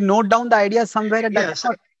you note down the ideas somewhere at that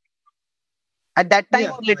time? At that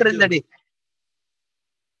time, or later in the day?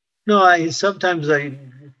 No, sometimes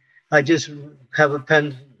I just have a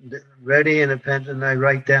pen ready and a pen, and I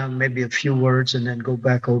write down maybe a few words and then go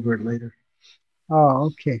back over it later. Oh,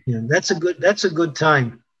 okay. Yeah, that's a good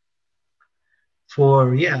time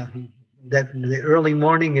for that the early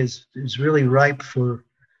morning is really ripe for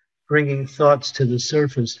bringing thoughts to the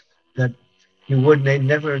surface that you wouldn't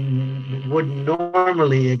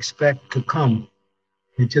normally expect to come.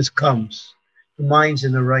 It just comes. The mind's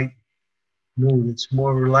in the right mood. It's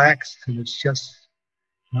more relaxed, and it's just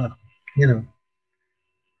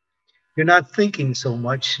you're not thinking so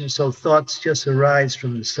much, and so thoughts just arise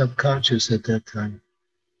from the subconscious at that time.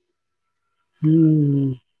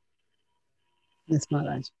 Yes,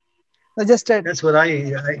 Maharaj. So just that's what I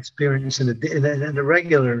experience in a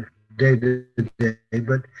regular day to day,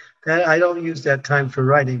 but I don't use that time for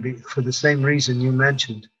writing for the same reason you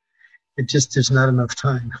mentioned. It just is not enough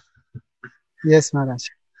time. Yes, Maharaj.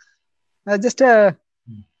 Just a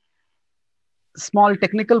small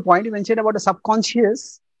technical point. You mentioned about the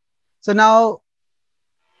subconscious. So now,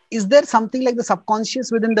 is there something like the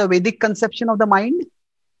subconscious within the Vedic conception of the mind?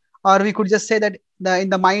 Or we could just say that in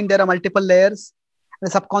the mind there are multiple layers. The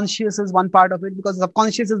subconscious is one part of it, because the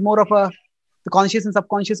subconscious is more of the conscious and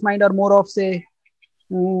subconscious mind are more of, say,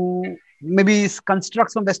 maybe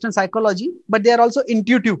constructs from Western psychology, but they are also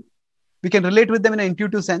intuitive. We can relate with them in an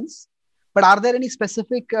intuitive sense. But are there any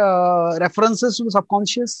specific references to the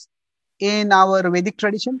subconscious in our Vedic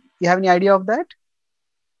tradition? You have any idea of that?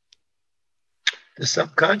 The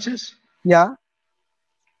subconscious? Yeah.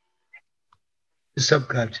 The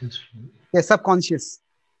subconscious. Yeah, subconscious.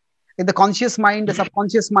 In the conscious mind, the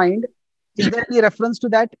subconscious mind, is there any reference to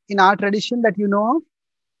that in our tradition that you know of?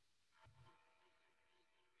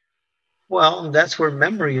 Well, that's where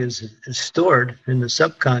memory is stored, in the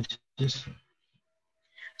subconscious.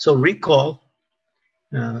 So recall,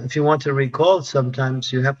 if you want to recall,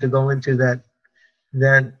 sometimes you have to go into that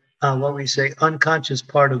what we say unconscious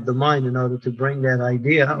part of the mind in order to bring that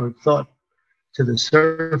idea or thought to the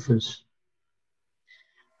surface.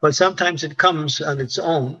 But sometimes it comes on its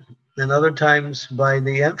own, and other times by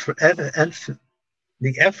the effort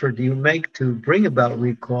you make to bring about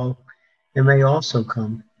recall, it may also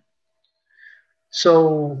come.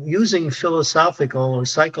 So using philosophical or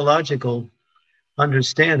psychological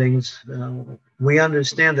understandings, we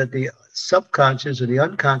understand that the subconscious or the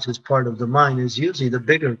unconscious part of the mind is usually the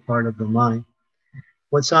bigger part of the mind.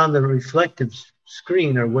 What's on the reflective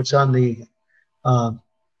screen or what's on the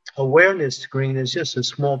awareness screen is just a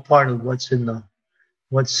small part of what's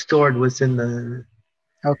stored within the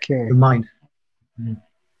Okay, mind.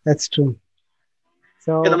 that's true.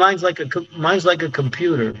 Yeah, the So, mind's like a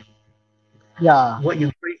computer. yeah, What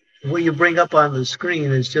you bring up on the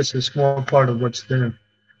screen is just a small part of what's there.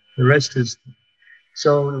 The rest is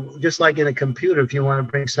so just like in a computer. If you want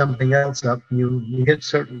to bring something else up, you hit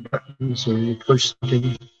certain buttons or you push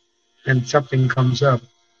something, and something comes up.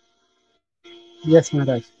 yes,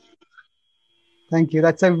 Maharaj. Thank you.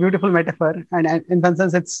 That's a beautiful metaphor, and in some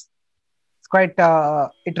sense, it's quite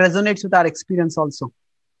it resonates with our experience also.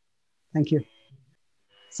 Thank you.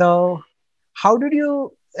 So, how did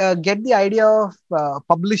you get the idea of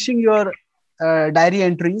publishing your diary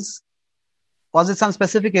entries? Was it some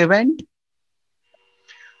specific event?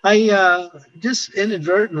 I just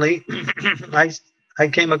inadvertently, I I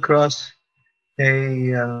came across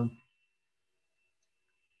a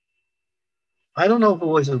I don't know if it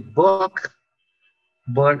was a book,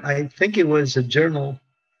 but I think it was a journal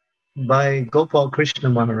by Gopal Krishna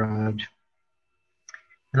Maharaj.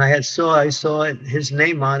 And I saw it, his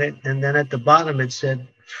name on it, and then at the bottom it said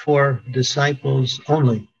for disciples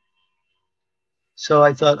only. So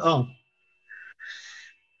I thought, oh,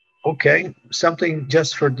 okay, something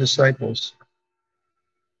just for disciples.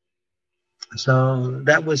 So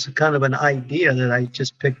that was kind of an idea that I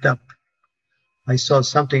just picked up. I saw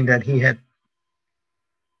something that he had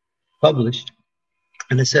published,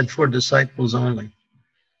 and it said for disciples only.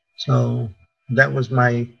 So that was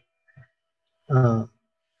my uh,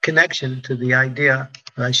 connection to the idea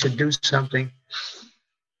that I should do something.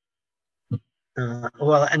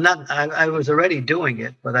 Well, and not I was already doing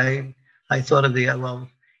it, but I thought of the well,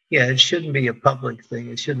 yeah, it shouldn't be a public thing.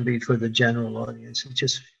 It shouldn't be for the general audience.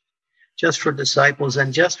 It's just for disciples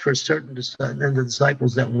and just for certain and the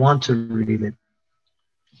disciples that want to read it.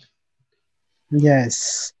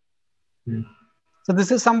 Yes. Hmm. So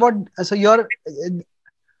this is somewhat. So your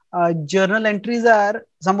journal entries are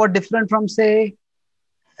somewhat different from, say,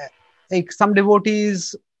 like some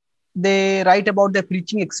devotees, they write about their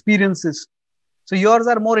preaching experiences. So yours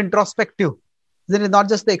are more introspective. Then it's not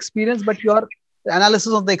just the experience, but your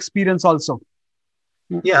analysis of the experience also.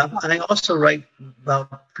 Yeah, and I also write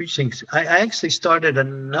about preaching. I actually started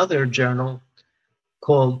another journal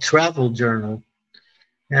called Travel Journal,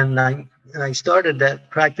 and I started that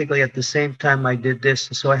practically at the same time I did this.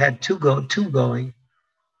 So I had two going.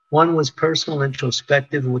 One was personal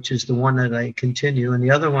introspective, which is the one that I continue, and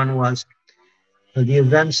the other one was the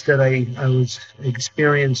events that I was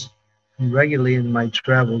experienced regularly in my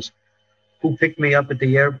travels. Who picked me up at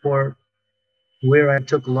the airport, where I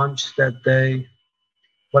took lunch that day,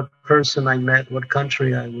 what person I met, what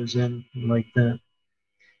country I was in, like that.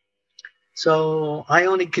 So I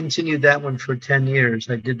only continued that one for 10 years.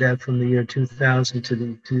 I did that from the year 2000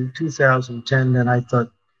 to 2010. And I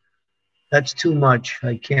thought, that's too much.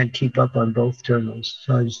 I can't keep up on both journals.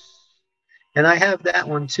 And I have that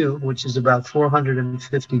one too, which is about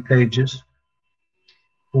 450 pages,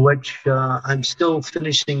 which I'm still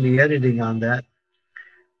finishing the editing on that.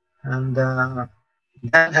 And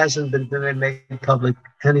that hasn't been made public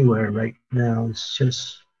anywhere right now.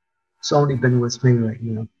 It's only been with me right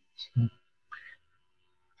now. So.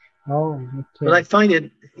 Oh, But I okay. find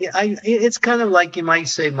it, it's kind of like you might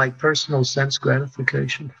say my personal sense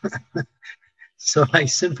gratification. So I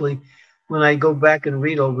simply, when I go back and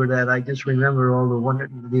read over that, I just remember all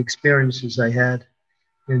the experiences I had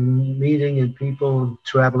in meeting and people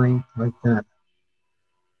traveling like that.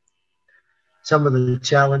 Some of the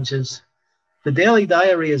challenges. The daily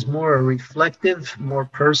diary is more reflective, more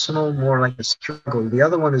personal, more like a struggle. The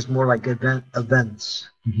other one is more like events.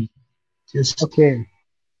 Mm-hmm. Just, Okay.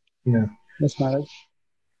 yeah. Yes, Maharaj.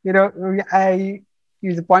 You know, I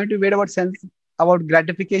is the point you made about sense about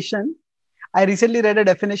gratification. I recently read a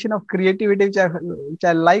definition of creativity, which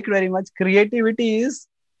I liked very much. Creativity is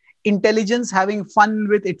intelligence having fun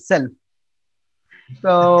with itself.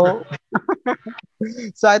 So,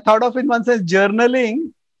 so I thought of in one sense,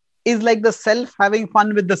 journaling is like the self having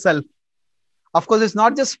fun with the self. Of course, it's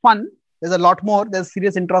not just fun. There's a lot more. There's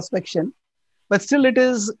serious introspection, but still, it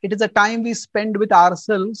is a time we spend with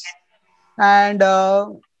ourselves, and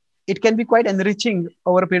it can be quite enriching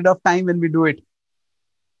over a period of time when we do it.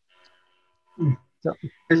 So,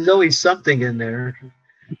 There's always something in there. yes,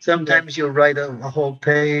 Sometimes you'll write a whole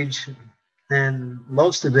page, and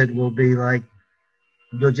most of it will be like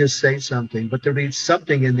you'll just say something, but there'll be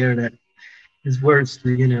something in there that is worth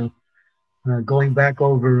going back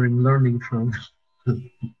over and learning from.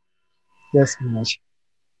 yes, Manoj.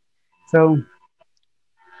 So,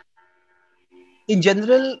 in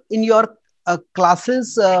general, in your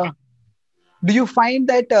classes, do you find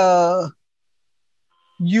that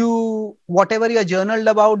you whatever you are journaled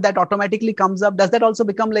about that automatically comes up? Does that also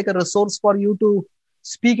become like a resource for you to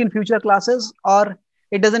speak in future classes, or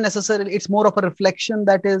it doesn't necessarily? It's more of a reflection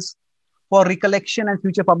that is for recollection and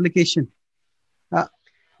future publication. Uh,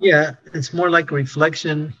 Yeah, it's more like a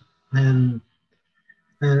reflection and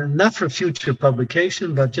not for future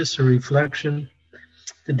publication, but just a reflection.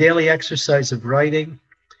 The daily exercise of writing,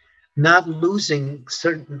 not losing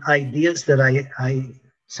certain ideas that I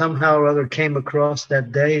somehow or other came across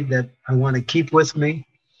that day that I want to keep with me.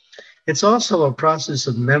 It's also a process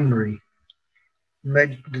of memory.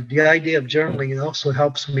 The idea of journaling also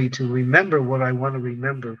helps me to remember what I want to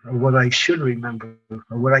remember or what I should remember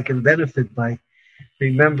or what I can benefit by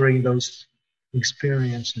remembering those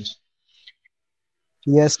experiences.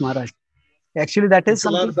 yes, Maharaj. Actually, that is It's a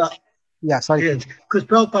lot something. about Yeah, sorry. it. Because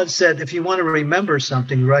Prabhupada said, if you want to remember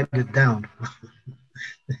something, write it down.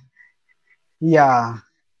 Yeah.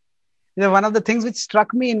 One of the things which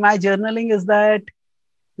struck me in my journaling is that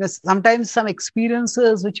sometimes some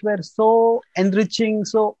experiences which were so enriching,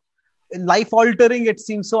 so life altering, it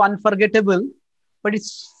seems so unforgettable, but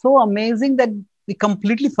it's so amazing that we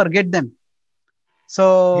completely forget them. Yeah,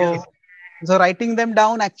 So, so writing them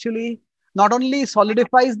down actually not only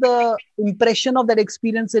solidifies the impression of that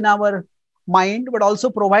experience in our mind, but also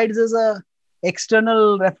provides us a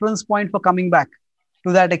external reference point for coming back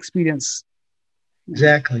to that experience.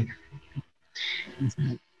 exactly.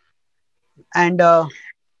 And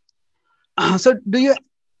so, do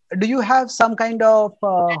you have some kind of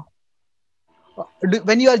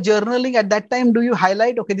when you are journaling at that time, do you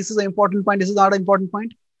highlight, okay, this is an important point, this is not an important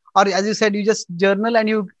point, or as you said, you just journal and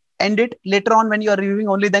you end it later on when you are reviewing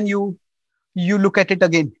only then you look at it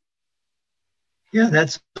again? Yeah,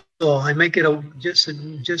 that's all. I make it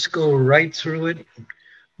just go right through it.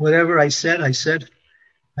 Whatever I said, I said.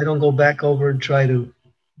 I don't go back over and try to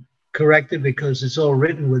correct it because it's all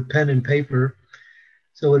written with pen and paper.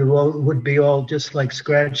 So would be all just like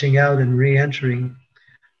scratching out and re-entering.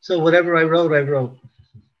 So whatever I wrote, I wrote.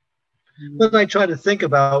 But I try to think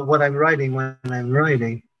about what I'm writing when I'm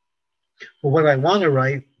writing, or what I want to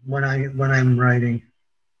write when I'm writing.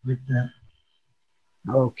 Like that.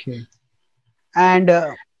 Okay. And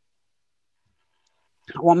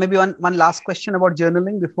well, maybe one last question about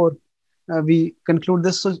journaling before we conclude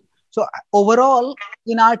this. So overall,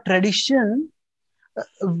 in our tradition,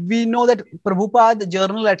 we know that Prabhupada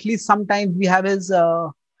journal, at least sometimes we have his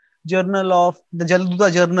journal of the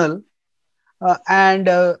Jaladuta journal, and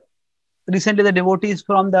recently the devotees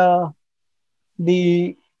from the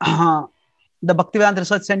the Bhaktivedanta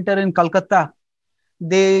Research Center in Calcutta,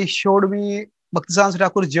 they showed me Bhaktivedanta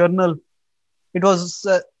Thakur's journal. It was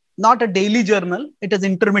not a daily journal; it is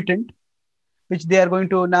intermittent, which they are going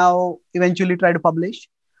to now eventually try to publish.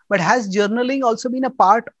 But has journaling also been a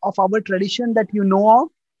part of our tradition that you know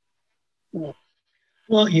of?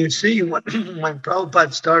 Well, you see, when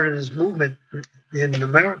Prabhupada started his movement in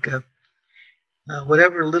America,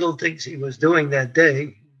 whatever little things he was doing that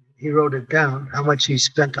day, he wrote it down, how much he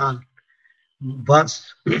spent on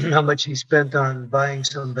bus, how much he spent on buying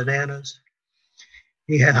some bananas.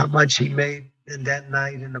 He had how much he made in that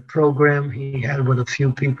night in a program he had with a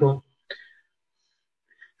few people,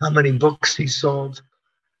 how many books he sold.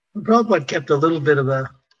 Prabhupada kept a little bit of a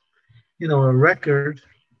record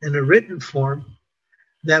in a written form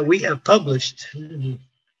that we have published.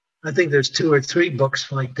 I think there's 2 or 3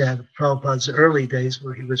 books like that of Prabhupada's early days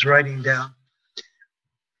where he was writing down,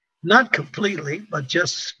 not completely, but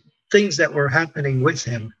just things that were happening with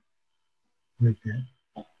him. Like that.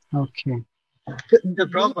 Okay.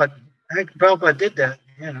 Prabhupada did that,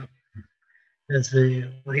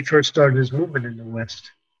 when he first started his movement in the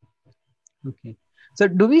West. Okay. So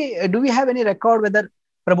do we have any record whether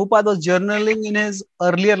Prabhupada was journaling in his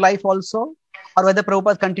earlier life also, or whether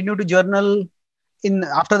Prabhupada continued to journal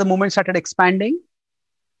after the movement started expanding?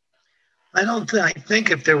 I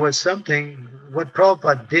think if there was something, what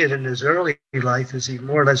Prabhupada did in his early life is he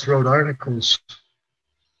more or less wrote articles.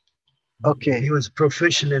 Okay. He was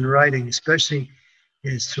proficient in writing, especially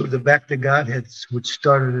through the Back to Godhead, which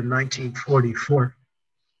started in 1944.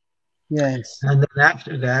 Yes. And then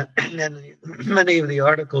after that, then many of the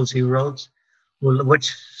articles he wrote,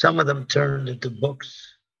 which some of them turned into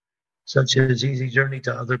books, such as Easy Journey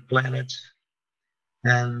to Other Planets.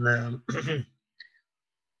 And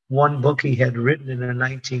one book he had written in the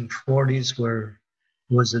 1940s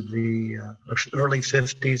was in the early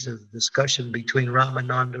 50s, a discussion between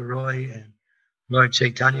Ramananda Roy and Lord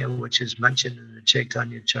Chaitanya, which is mentioned in the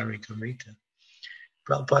Chaitanya Charitamrita.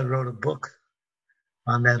 Prabhupada wrote a book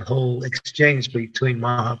on that whole exchange between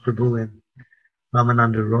Mahaprabhu and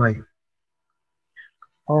Ramananda Roy.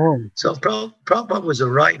 Oh. So Prabhupada was a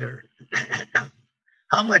writer.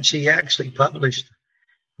 How much he actually published,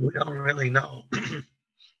 we don't really know.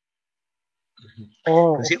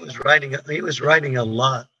 Because he was writing a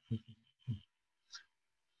lot.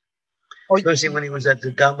 Especially when he was at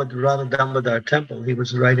the Radha Damodar temple, he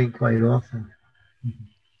was writing quite often.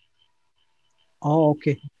 Oh,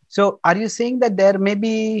 okay. So are you saying that there may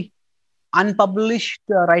be unpublished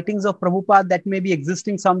writings of Prabhupada that may be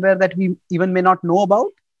existing somewhere that we even may not know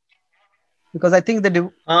about? Because I think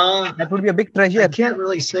that would be a big treasure. I can't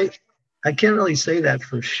really say that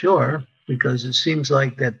for sure, because it seems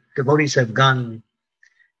like that devotees have gone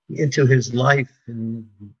into his life in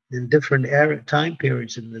different time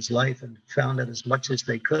periods in his life and found out as much as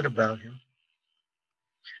they could about him.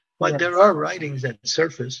 But there are writings that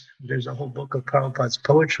surfaced. There's a whole book of Prabhupada's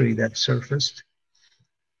poetry that surfaced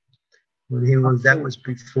when that was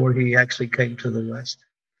before he actually came to the West.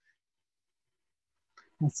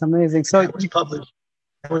 That's amazing. So that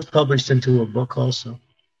was published into a book also.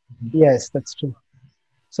 Yes, that's true.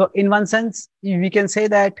 So in one sense, we can say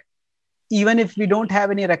that even if we don't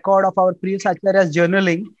have any record of our previous acharyas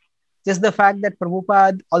journaling, just the fact that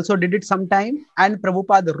Prabhupada also did it sometime and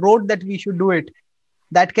Prabhupada wrote that we should do it,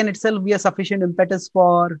 that can itself be a sufficient impetus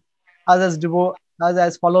for us as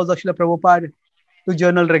followers of Srila Prabhupada to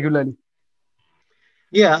journal regularly.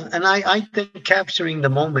 Yeah, and I think capturing the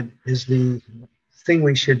moment is the thing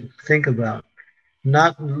we should think about.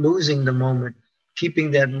 Not losing the moment,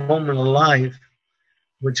 keeping that moment alive,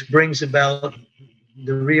 which brings about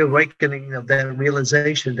the reawakening of that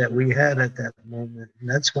realization that we had at that moment. And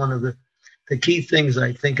that's one of the key things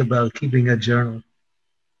I think about keeping a journal.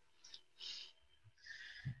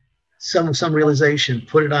 Some realization,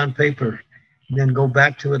 put it on paper, and then go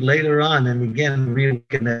back to it later on and again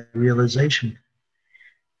reawaken that realization.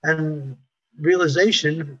 And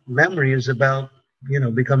realization, memory is about,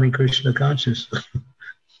 becoming Krishna conscious.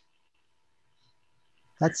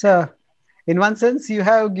 That's in one sense, you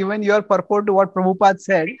have given your purport to what Prabhupada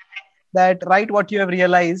said, that write what you have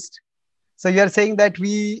realized. So you are saying that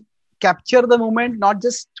we capture the moment, not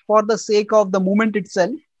just for the sake of the moment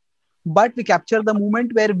itself, but we capture the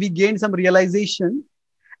moment where we gain some realization.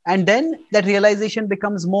 And then that realization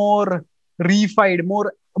becomes more reified,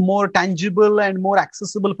 more tangible and more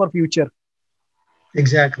accessible for future.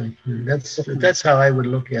 Exactly. That's how I would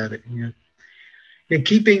look at it. Yeah. And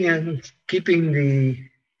keeping the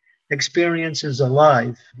experiences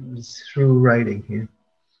alive through writing. Yeah.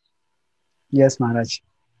 Yes, Maharaj.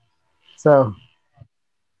 So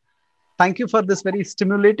thank you for this very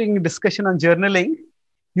stimulating discussion on journaling.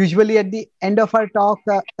 Usually at the end of our talk,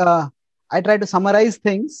 I try to summarize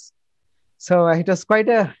things. So it was quite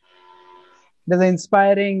an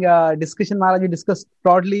inspiring discussion, Maharaj. We discussed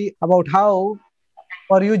broadly about how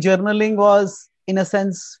for you journaling was, in a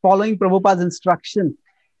sense, following Prabhupada's instruction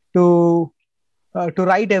to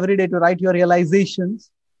write every day, to write your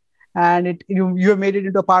realizations. And you have made it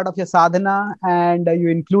into a part of your sadhana, and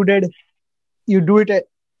you do it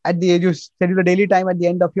you schedule a daily time at the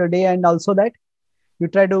end of your day, and also that you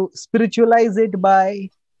try to spiritualize it by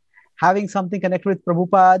having something connected with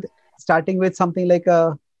Prabhupada, starting with something like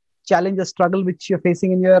a challenge, a struggle which you're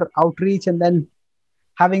facing in your outreach, and then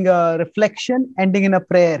having a reflection, ending in a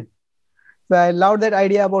prayer. So I love that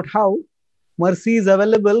idea about how mercy is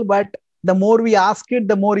available, but the more we ask it,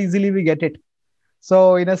 the more easily we get it.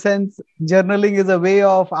 So in a sense, journaling is a way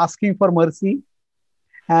of asking for mercy.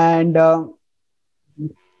 And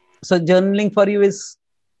so journaling for you is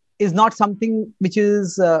not something which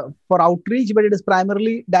is for outreach, but it is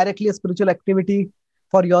primarily directly a spiritual activity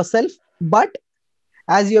for yourself. But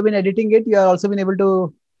as you have been editing it, you have also been able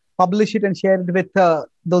to publish it and share it with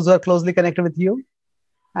those who are closely connected with you.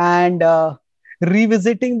 And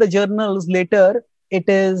revisiting the journals later, it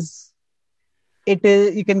is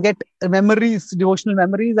you can get memories, devotional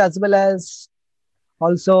memories, as well as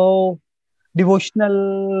also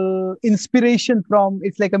devotional inspiration from.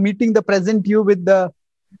 It's like a meeting the present you with the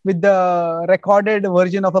recorded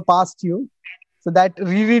version of a past you. So that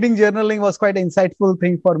rereading journaling was quite an insightful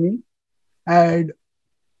thing for me. And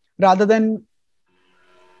rather than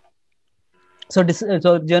so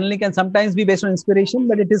journaling can sometimes be based on inspiration,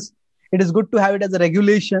 but it is good to have it as a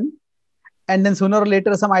regulation. And then sooner or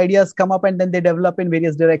later, some ideas come up and then they develop in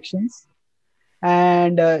various directions.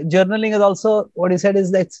 And journaling is also, what he said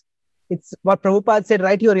is that it's what Prabhupada said,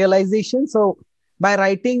 write your realization. So by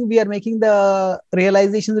writing, we are making the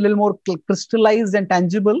realizations a little more crystallized and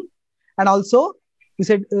tangible. And also, he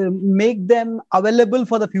said, make them available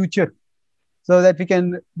for the future. So that we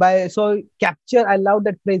can, capture, I love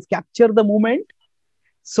that phrase, capture the moment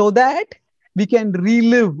so that we can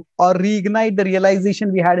relive or reignite the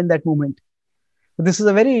realization we had in that moment. This is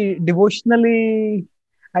a very devotionally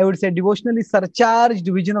surcharged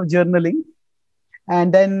vision of journaling.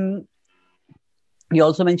 And then he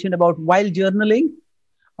also mentioned about while journaling.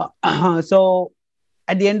 So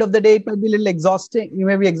at the end of the day, it might be a little exhausting. You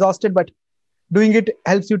may be exhausted, but doing it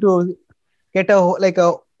helps you to get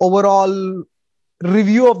a overall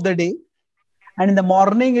review of the day. And in the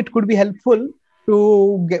morning, it could be helpful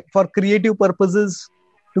for creative purposes,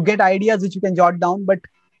 to get ideas which you can jot down. But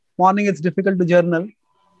morning it's difficult to journal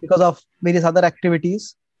because of various other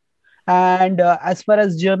activities. And as far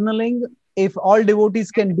as journaling, if all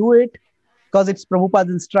devotees can do it, because it's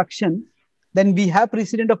Prabhupada's instruction, then we have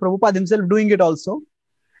precedent of Prabhupada himself doing it also.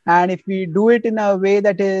 And if we do it in a way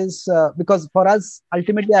that is, because for us,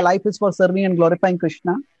 ultimately our life is for serving and glorifying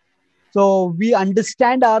Krishna. So we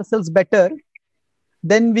understand ourselves better,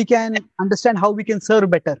 then we can understand how we can serve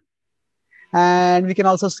better. And we can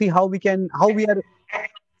also see how we are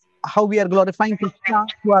glorifying Krishna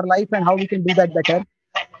through our life and how we can do that better.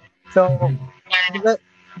 So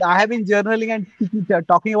I have been journaling and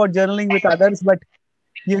talking about journaling with others, but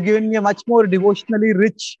you've given me a much more devotionally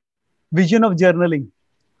rich vision of journaling.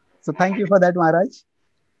 So thank you for that, Maharaj.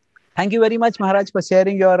 Thank you very much, Maharaj, for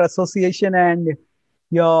sharing your association and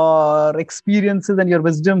your experiences and your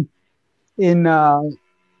wisdom in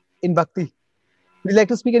bhakti. Would you like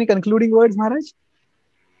to speak any concluding words, Maharaj?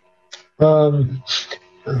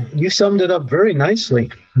 You summed it up very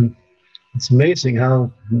nicely. It's amazing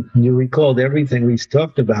how you recalled everything we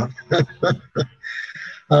talked about.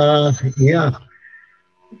 Yeah.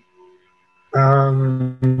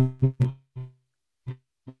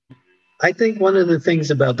 I think one of the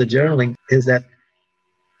things about the journaling is that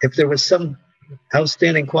if there was some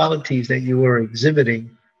outstanding qualities that you were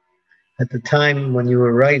exhibiting at the time when you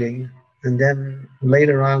were writing, and then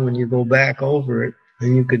later on when you go back over it,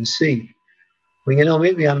 and you can see, well,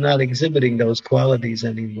 maybe I'm not exhibiting those qualities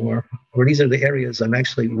anymore, or these are the areas I'm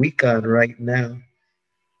actually weak on right now.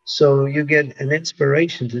 So you get an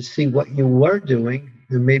inspiration to see what you were doing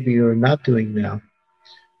and maybe you're not doing now.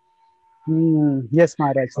 Yes,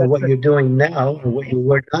 Maharaj. Or what you're doing now, or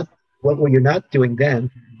what were you not doing then,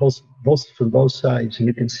 both from both sides, and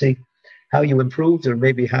you can see how you improved, or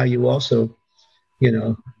maybe how you also,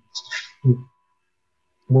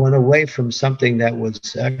 went away from something that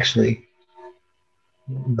was actually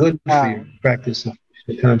good for your practice of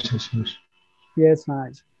consciousness. Yes,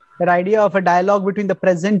 Maharaj. That idea of a dialogue between the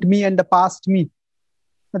present me and the past me.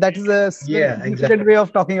 That is a significant way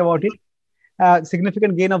of talking about it.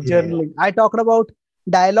 Significant gain of journaling. I talked about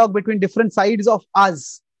dialogue between different sides of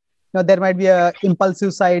us. There might be a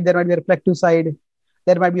impulsive side, there might be a reflective side,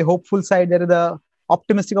 there might be a hopeful side, there is the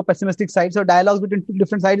optimistic or pessimistic side. So dialogues between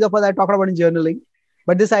different sides of us I talked about in journaling.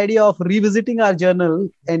 But this idea of revisiting our journal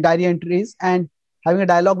and diary entries and having a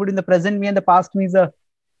dialogue between the present me and the past me is a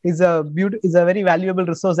very valuable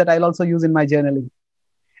resource that I'll also use in my journaling.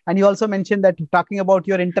 And you also mentioned that talking about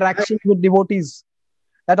your interactions with devotees,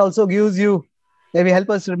 that also gives you They will help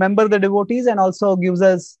us remember the devotees and also gives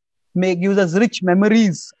us rich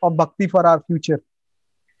memories of bhakti for our future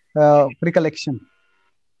recollection.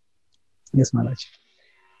 Yes, Maharaj.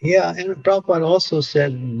 Yeah, and Prabhupada also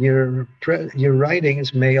said your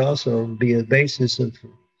writings may also be a basis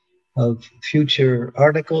of future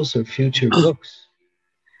articles or future books.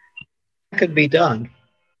 It could be done.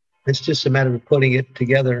 It's just a matter of putting it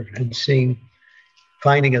together and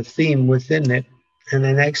finding a theme within it, and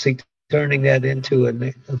then actually turning that into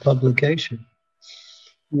a publication.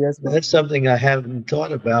 Yes, That's something I haven't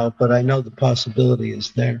thought about, but I know the possibility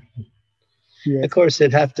is there. yes. Of course,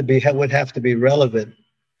 would have to be relevant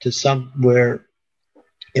to somewhere.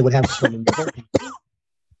 It would have to become important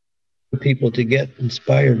for people to get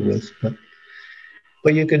inspired with,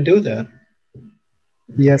 but you can do that.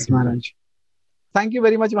 Yes, Maharaj. Thank you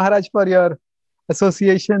very much, Maharaj, for your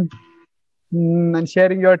association and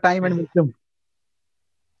sharing your time and wisdom.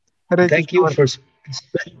 Hare Thank Krishna.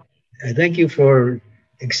 you for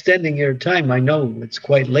extending your time. I know it's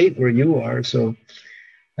quite late where you are, so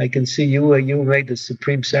I can see you made the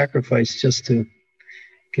supreme sacrifice just to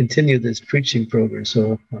continue this preaching program.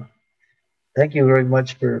 So thank you very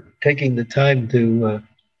much for taking the time to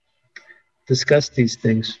discuss these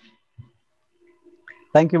things.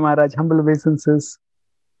 Thank you, Maharaj. Humble obeisances.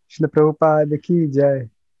 Srila Prabhupada ki jai.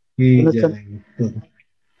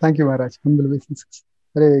 Thank you, Maharaj. Humble obeisances.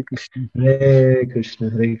 Hare Krishna. Hare Krishna,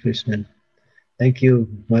 Hare Krishna. Thank you.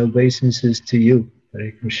 My obeisances to you.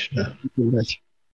 Hare Krishna. Thank you, Maharaj.